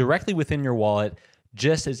directly within your wallet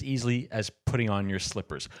just as easily as putting on your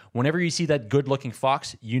slippers. Whenever you see that good-looking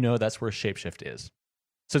fox, you know that's where Shapeshift is.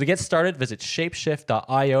 So to get started, visit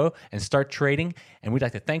shapeshift.io and start trading. And we'd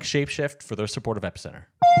like to thank Shapeshift for their support of Epicenter.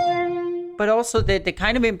 But also the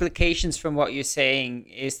kind of implications from what you're saying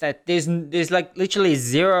is that there's like literally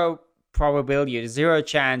zero probability, zero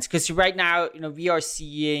chance. Because right now, we are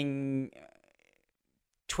seeing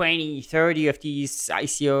 20, 30 of these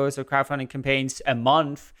ICOs or crowdfunding campaigns a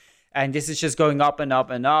month. And this is just going up and up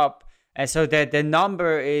and up. And so the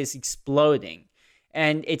number is exploding.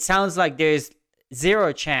 And it sounds like there's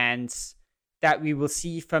zero chance that we will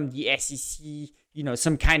see from the SEC,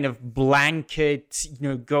 some kind of blanket,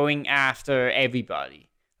 going after everybody.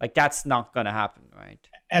 Like, that's not going to happen, right?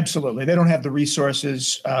 Absolutely. They don't have the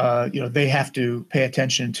resources. They have to pay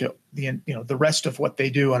attention to the rest of what they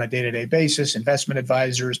do on a day-to-day basis, investment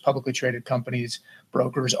advisors, publicly traded companies,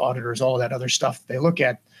 brokers, auditors, all that other stuff they look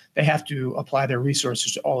at. They have to apply their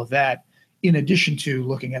resources to all of that, in addition to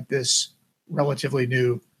looking at this relatively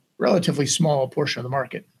small portion of the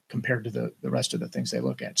market compared to the rest of the things they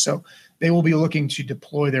look at. So they will be looking to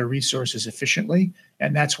deploy their resources efficiently.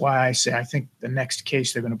 And that's why I say I think the next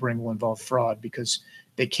case they're going to bring will involve fraud, because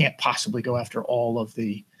they can't possibly go after all of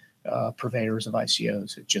the purveyors of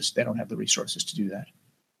ICOs. They don't have the resources to do that.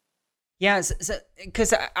 Yeah,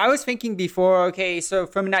 because I was thinking before, okay, so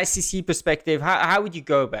from an ICC perspective, how would you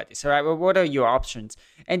go about this? All right, well, what are your options?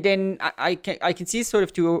 And then I can see sort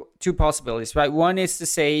of two possibilities, right? One is to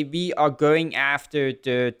say we are going after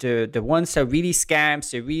the ones that are really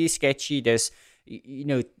scams, they're really sketchy. There's,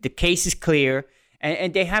 the case is clear,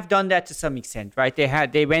 and they have done that to some extent, right?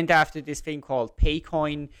 They went after this thing called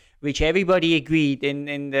Paycoin, which everybody agreed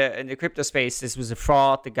in the crypto space, this was a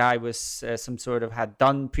fraud. The guy was had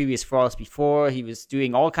done previous frauds before. He was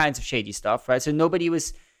doing all kinds of shady stuff, right? So nobody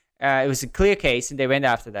was, it was a clear case, and they went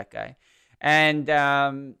after that guy. And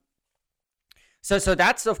so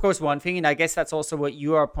that's, of course, one thing. And I guess that's also what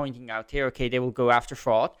you are pointing out here. Okay, they will go after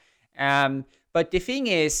fraud. But the thing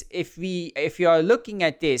is, if you are looking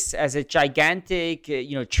at this as a gigantic,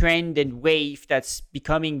 trend and wave that's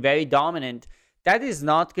becoming very dominant, that is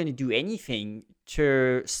not going to do anything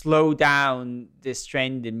to slow down this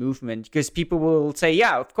trend and movement, because people will say,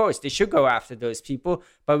 yeah, of course, they should go after those people,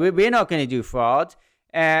 but we're not going to do fraud,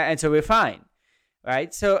 and so we're fine,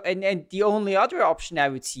 right? So, and the only other option I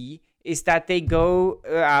would see is that they go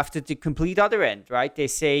after the complete other end, right? They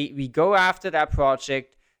say, we go after that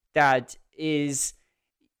project that is,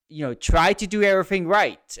 try to do everything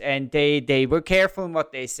right. And they were careful in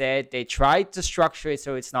what they said. They tried to structure it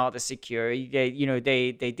so it's not as secure.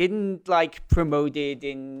 They didn't promote it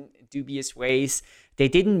in dubious ways. They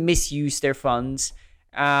didn't misuse their funds.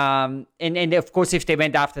 And of course, if they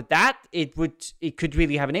went after that, it could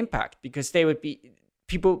really have an impact, because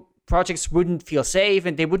projects wouldn't feel safe,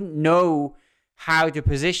 and they wouldn't know how to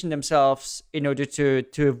position themselves in order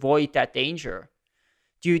to avoid that danger.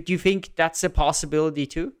 Do you think that's a possibility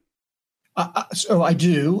too? So I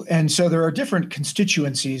do. And so there are different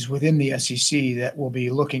constituencies within the SEC that will be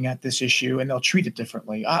looking at this issue, and they'll treat it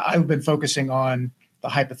differently. I've been focusing on the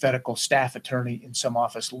hypothetical staff attorney in some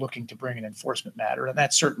office looking to bring an enforcement matter. And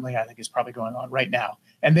that certainly, I think, is probably going on right now.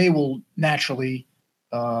 And they will naturally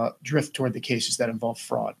drift toward the cases that involve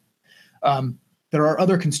fraud. There are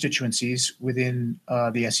other constituencies within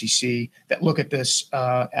the SEC that look at this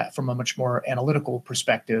from a much more analytical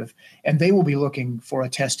perspective, and they will be looking for a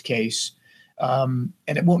test case. And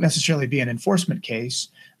it won't necessarily be an enforcement case.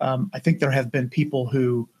 I think there have been people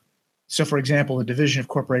who, so for example, the Division of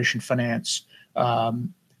Corporation Finance will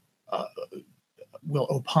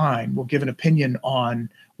give an opinion on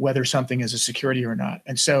whether something is a security or not.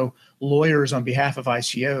 And so lawyers on behalf of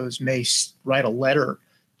ICOs may write a letter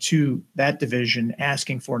to that division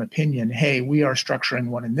asking for an opinion. Hey, we are structuring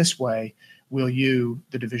one in this way. Will you,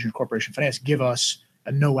 the Division of Corporation Finance, give us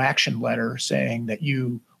a no action letter saying that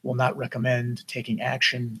you will not recommend taking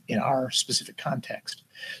action in our specific context?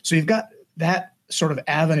 So you've got that sort of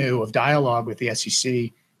avenue of dialogue with the SEC,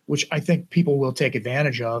 which I think people will take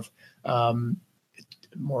advantage of,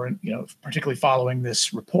 more, particularly following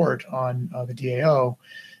this report on the DAO,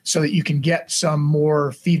 so that you can get some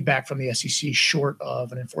more feedback from the SEC short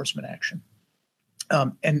of an enforcement action.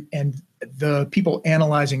 And the people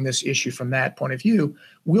analyzing this issue from that point of view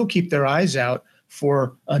will keep their eyes out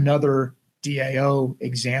for another DAO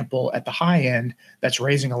example at the high end that's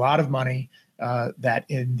raising a lot of money, that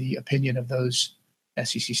in the opinion of those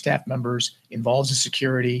SEC staff members involves a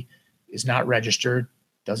security, is not registered,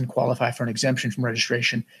 doesn't qualify for an exemption from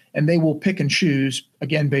registration, and they will pick and choose,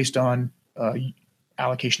 again, based on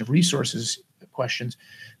allocation of resources questions,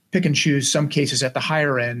 pick and choose some cases at the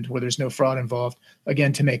higher end where there's no fraud involved,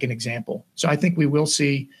 again, to make an example. So I think we will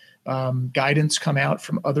see guidance come out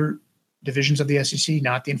from other divisions of the SEC,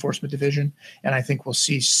 not the enforcement division, and I think we'll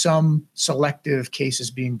see some selective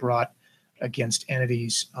cases being brought against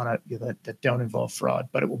entities on that don't involve fraud,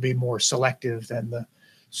 but it will be more selective than the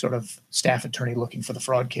sort of staff attorney looking for the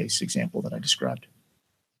fraud case example that I described.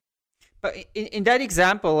 But in that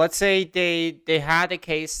example, let's say they had a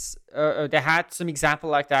case, or they had some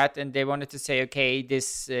example like that, and they wanted to say, okay,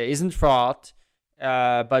 this isn't fraud,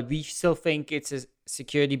 but we still think it's a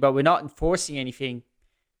security, but we're not enforcing anything.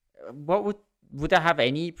 What would that have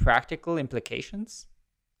any practical implications?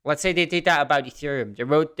 Let's say they did that about Ethereum.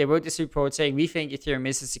 They wrote this report saying we think Ethereum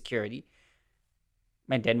is a security,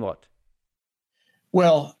 and then what?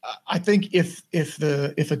 Well, I think if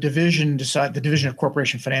a division the Division of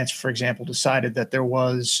Corporation Finance, for example, decided that there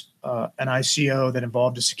was an ICO that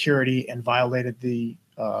involved a security and violated the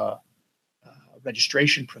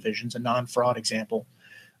registration provisions, a non-fraud example,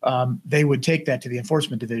 they would take that to the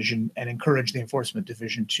enforcement division and encourage the enforcement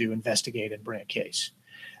division to investigate and bring a case.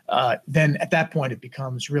 Then at that point, it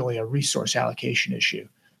becomes really a resource allocation issue.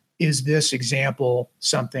 Is this example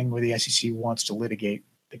something where the SEC wants to litigate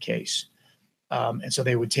the case? And so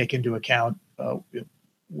they would take into account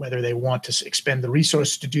whether they want to expend the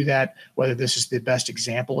resources to do that, whether this is the best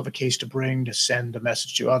example of a case to bring to send a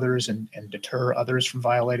message to others and deter others from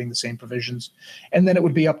violating the same provisions. And then it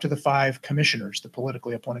would be up to the 5 commissioners, the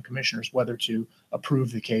politically appointed commissioners, whether to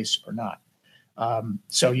approve the case or not.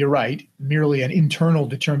 So you're right, merely an internal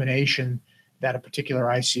determination that a particular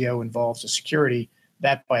ICO involves a security,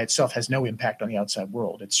 that by itself has no impact on the outside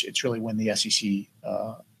world. It's really when the SEC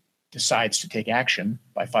decides to take action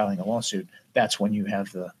by filing a lawsuit, that's when you have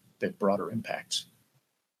the broader impacts.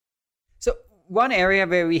 So one area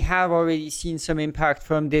where we have already seen some impact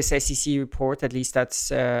from this SEC report, at least that's,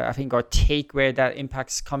 I think, our take where that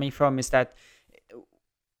impact is coming from, is that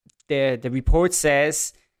the report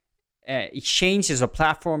says exchanges or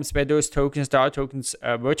platforms where those tokens, DAO tokens,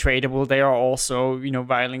 were tradable, they are also,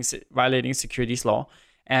 violating securities law.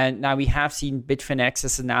 And now we have seen Bitfinex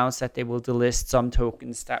has announced that they will delist some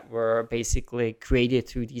tokens that were basically created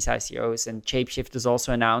through these ICOs. And Shapeshift has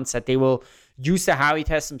also announced that they will use the Howey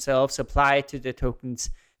test themselves, apply it to the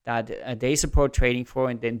tokens that they support trading for,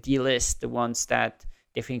 and then delist the ones that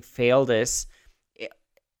they think fail this.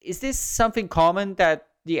 Is this something common that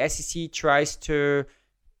the SEC tries to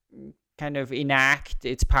kind of enact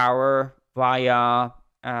its power via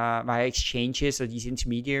exchanges or these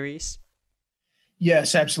intermediaries?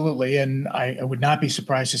 Yes, absolutely. And I would not be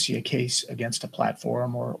surprised to see a case against a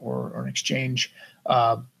platform or an exchange.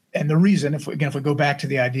 And the reason, if we go back to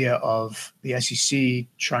the idea of the SEC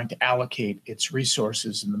trying to allocate its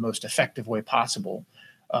resources in the most effective way possible,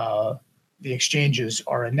 the exchanges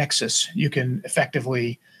are a nexus. You can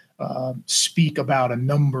effectively speak about a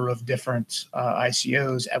number of different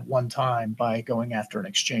ICOs at one time by going after an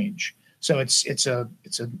exchange. So it's a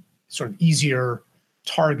sort of easier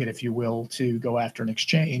target, if you will, to go after an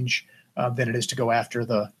exchange than it is to go after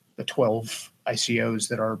the 12 ICOs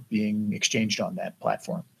that are being exchanged on that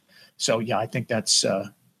platform. So yeah, I think that's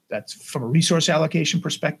from a resource allocation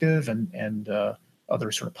perspective and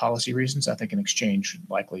other sort of policy reasons. I think an exchange would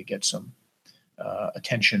likely get some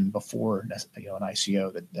attention before an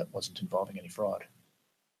ICO that wasn't involving any fraud.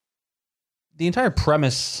 The entire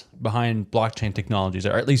premise behind blockchain technologies,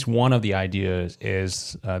 or at least one of the ideas,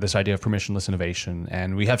 is this idea of permissionless innovation.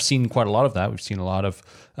 And we have seen quite a lot of that. We've seen a lot of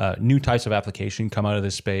new types of application come out of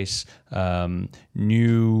this space,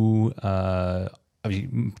 new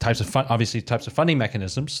types of funding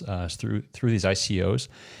mechanisms through these ICOs.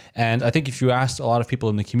 And I think if you asked a lot of people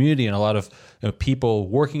in the community and a lot of people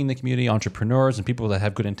working in the community, entrepreneurs and people that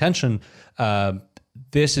have good intention,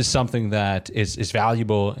 this is something that is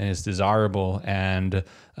valuable and is desirable and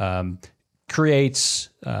creates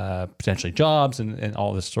potentially jobs and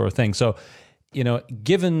all this sort of thing. So,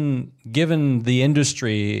 given the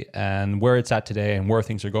industry and where it's at today and where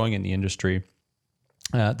things are going in the industry,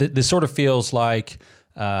 this sort of feels like,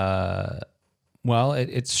 it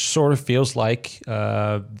sort of feels like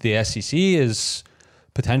the SEC is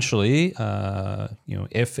potentially,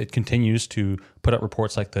 if it continues to put out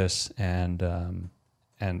reports like this and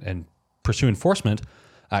pursue enforcement,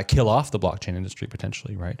 kill off the blockchain industry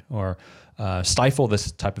potentially, right? Or stifle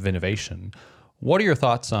this type of innovation. What are your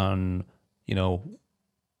thoughts on,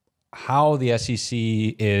 how the SEC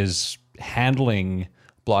is handling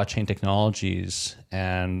blockchain technologies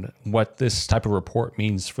and what this type of report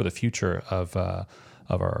means for the future of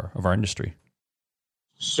our industry?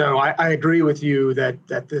 So I agree with you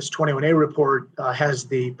that this 21A report has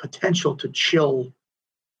the potential to chill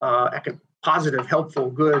positive, helpful,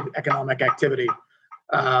 good economic activity,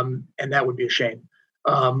 and that would be a shame.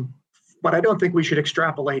 But I don't think we should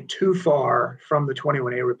extrapolate too far from the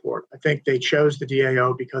 21A report. I think they chose the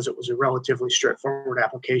DAO because it was a relatively straightforward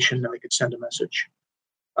application and they could send a message.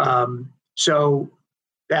 So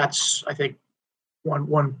that's, I think,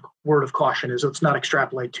 one word of caution is let's not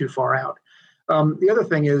extrapolate too far out. The other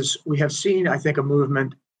thing is we have seen, I think, a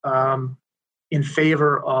movement in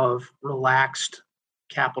favor of relaxed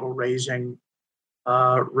capital raising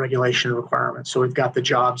regulation requirements. So we've got the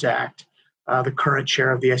Jobs Act. The current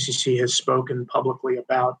chair of the SEC has spoken publicly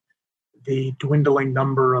about the dwindling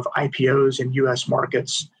number of IPOs in U.S.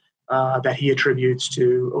 markets that he attributes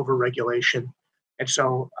to overregulation. And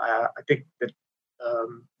so I think that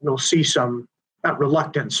we'll see some, not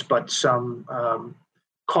reluctance, but some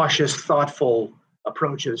cautious, thoughtful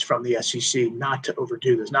approaches from the SEC not to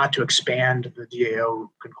overdo this, not to expand the DAO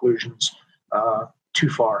conclusions too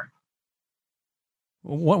far.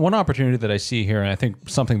 One opportunity that I see here, and I think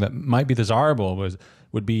something that might be desirable,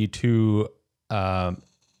 would be to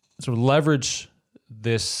sort of leverage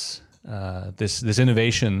this this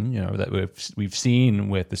innovation, that we've seen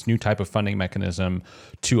with this new type of funding mechanism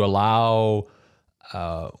to allow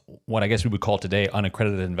what I guess we would call today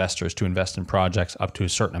unaccredited investors to invest in projects up to a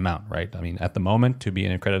certain amount, right? I mean, at the moment,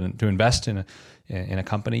 to invest in a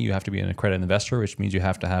company, you have to be an accredited investor, which means you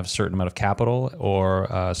have to have a certain amount of capital or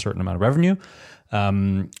a certain amount of revenue.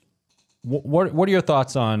 What are your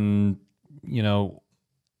thoughts on,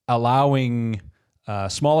 allowing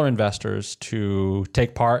smaller investors to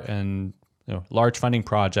take part in large funding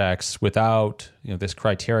projects without this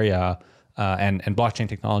criteria, and blockchain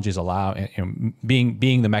technologies allow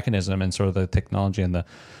being the mechanism and sort of the technology and the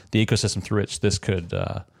ecosystem through which this could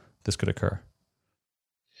occur?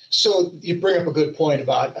 So you bring up a good point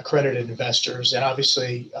about accredited investors, and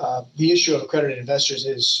obviously the issue of accredited investors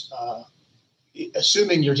is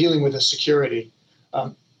assuming you're dealing with a security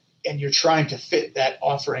and you're trying to fit that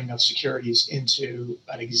offering of securities into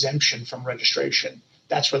an exemption from registration.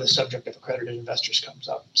 That's where the subject of accredited investors comes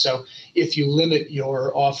up. So if you limit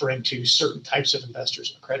your offering to certain types of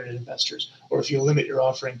investors, accredited investors, or if you limit your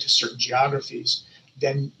offering to certain geographies,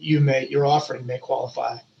 then your offering may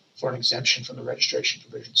qualify for an exemption from the registration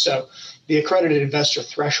provision. So the accredited investor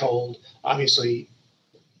threshold obviously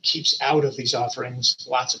keeps out of these offerings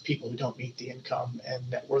lots of people who don't meet the income and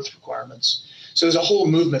net worth requirements. So there's a whole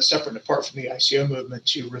movement separate and apart from the ICO movement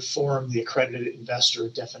to reform the accredited investor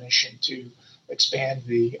definition to expand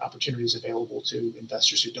the opportunities available to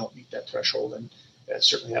investors who don't meet that threshold. And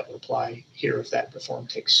certainly that would apply here if that reform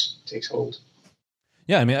takes hold.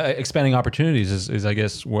 Yeah, I mean, expanding opportunities is I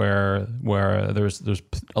guess where there's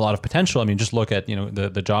a lot of potential. I mean, just look at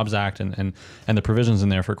the Jobs Act and the provisions in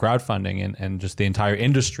there for crowdfunding and just the entire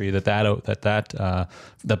industry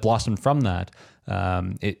that blossomed from that.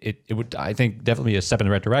 It would, I think, definitely be a step in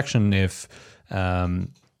the right direction if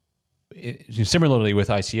similarly with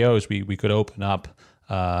ICOs we could open up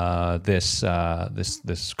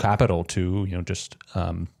this capital to just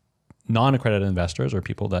non-accredited investors or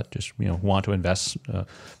people that just want to invest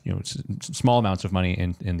small amounts of money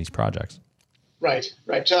in these projects. Right.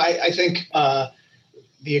 So I think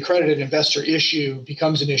the accredited investor issue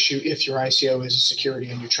becomes an issue if your ICO is a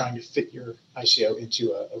security and you're trying to fit your ICO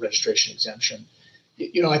into a registration exemption.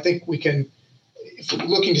 I think we can, if we're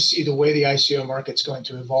looking to see the way the ICO market's going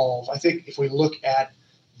to evolve, I think if we look at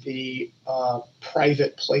the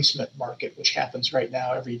private placement market, which happens right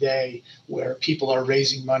now every day, where people are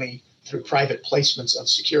raising money through private placements of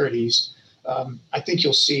securities, I think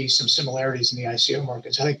you'll see some similarities in the ICO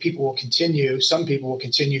markets. I think some people will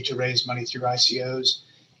continue to raise money through ICOs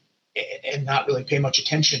and not really pay much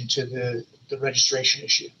attention to the registration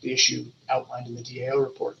issue, the issue outlined in the DAO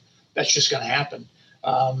report. That's just going to happen.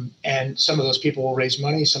 And some of those people will raise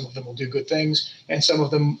money, some of them will do good things, and some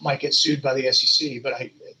of them might get sued by the SEC. But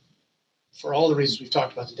for all the reasons we've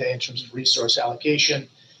talked about today in terms of resource allocation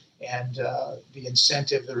and the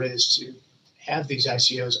incentive there is to have these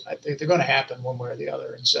ICOs, I think they're going to happen one way or the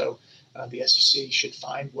other. And so the SEC should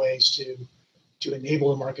find ways to enable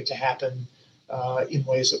the market to happen in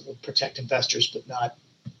ways that will protect investors, but not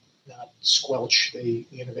squelch the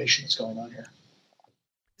innovation that's going on here.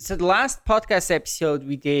 So the last podcast episode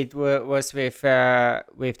we did was with Dan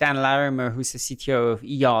Larimer, who's the CTO of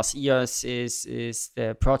EOS. EOS is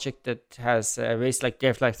the project that has raised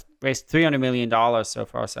 $300 million so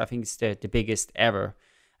far. So I think it's the biggest ever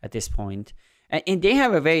at this point. And they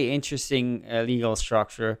have a very interesting legal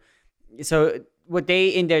structure. So what they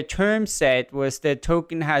in their terms said was the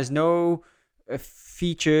token has no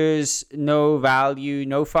features, no value,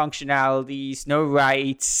 no functionalities, no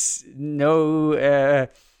rights, no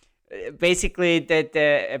basically that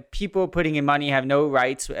the people putting in money have no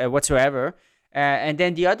rights whatsoever. And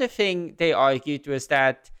then the other thing they argued was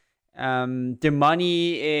that the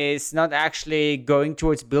money is not actually going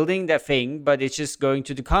towards building the thing, but it's just going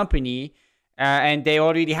to the company. And they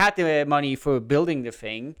already had the money for building the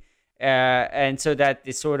thing. And so that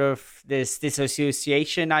is sort of this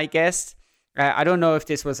disassociation, I guess. I don't know if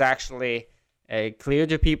this was actually clear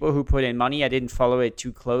to people who put in money. I didn't follow it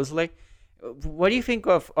too closely. What do you think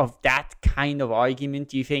of that kind of argument?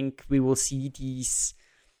 Do you think we will see these,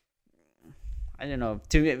 I don't know,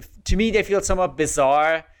 to me they feel somewhat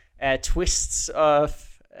bizarre twists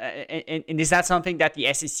of, and is that something that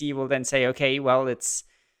the SEC will then say, okay, well, it's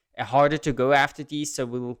harder to go after these, so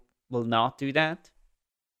we'll not do that?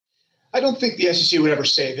 I don't think the SEC would ever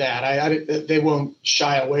say that. They won't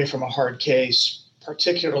shy away from a hard case,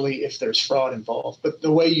 particularly if there's fraud involved. But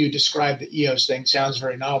the way you describe the EOS thing sounds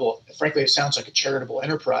very novel. Frankly, it sounds like a charitable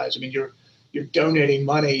enterprise. I mean, you're donating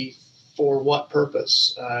money for what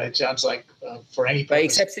purpose? It sounds like for any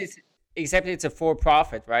purpose. But except it's a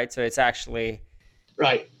for-profit, right? So it's actually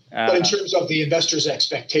right. But in terms of the investors'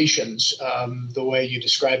 expectations, the way you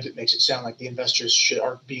described it makes it sound like the investors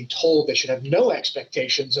are being told they should have no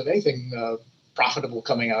expectations of anything profitable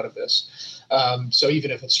coming out of this. So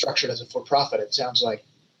even if it's structured as a for-profit, it sounds like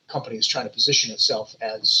the company is trying to position itself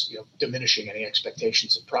as diminishing any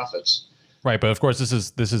expectations of profits. Right, but of course this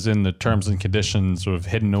is in the terms and conditions, sort of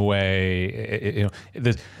hidden away.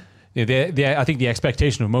 I think the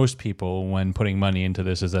expectation of most people when putting money into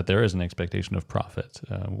this is that there is an expectation of profit,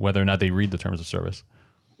 whether or not they read the terms of service.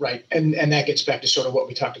 Right. And that gets back to sort of what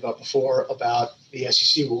we talked about before about the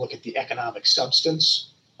SEC will look at the economic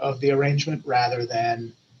substance of the arrangement rather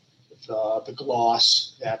than the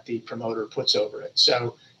gloss that the promoter puts over it.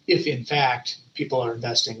 So if, in fact, people are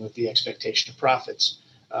investing with the expectation of profits,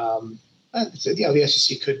 the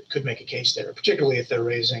SEC could make a case there, particularly if they're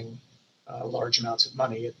raising large amounts of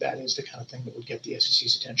money. That is the kind of thing that would get the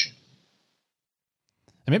SEC's attention.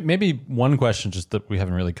 And maybe one question just that we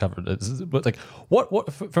haven't really covered is, like,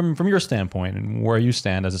 what from your standpoint and where you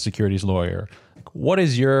stand as a securities lawyer, what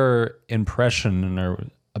is your impression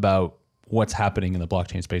about what's happening in the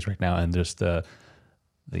blockchain space right now and just the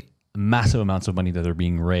massive amounts of money that are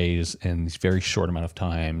being raised in these very short amount of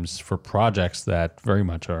times for projects that very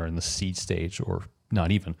much are in the seed stage or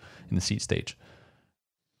not even in the seed stage?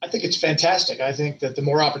 I think it's fantastic. I think that the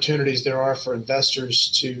more opportunities there are for investors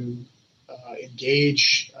to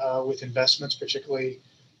engage with investments, particularly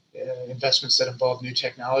investments that involve new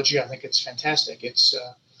technology, I think it's fantastic. It's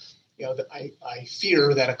I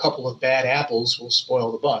fear that a couple of bad apples will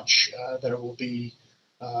spoil the bunch. There will be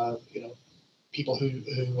people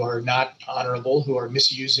who are not honorable, who are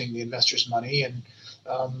misusing the investors' money, and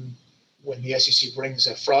when the SEC brings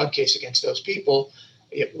a fraud case against those people,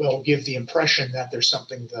 it will give the impression that there's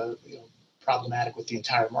something problematic with the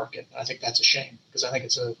entire market. I think that's a shame because I think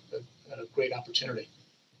it's a great opportunity.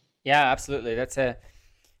 Yeah, absolutely. That's a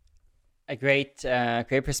great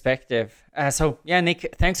perspective.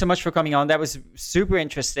 Nick, thanks so much for coming on. That was super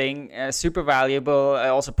interesting, super valuable.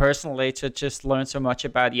 Also personally to just learn so much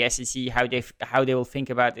about the SEC, how they will think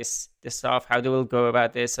about this stuff, how they will go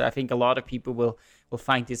about this. I think a lot of people will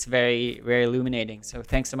find this very, very illuminating. So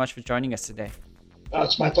thanks so much for joining us today.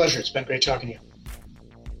 It's my pleasure. It's been great talking to you.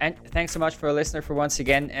 And thanks so much for a listener for once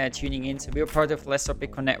again tuning in. So we're part of Let's Talk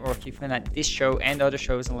Bitcoin Network. You can find this show and other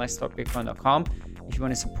shows on letstalkbitcoin.com. If you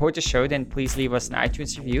want to support the show, then please leave us an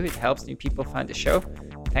iTunes review. It helps new people find the show.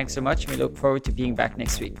 Thanks so much. We look forward to being back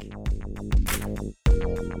next week.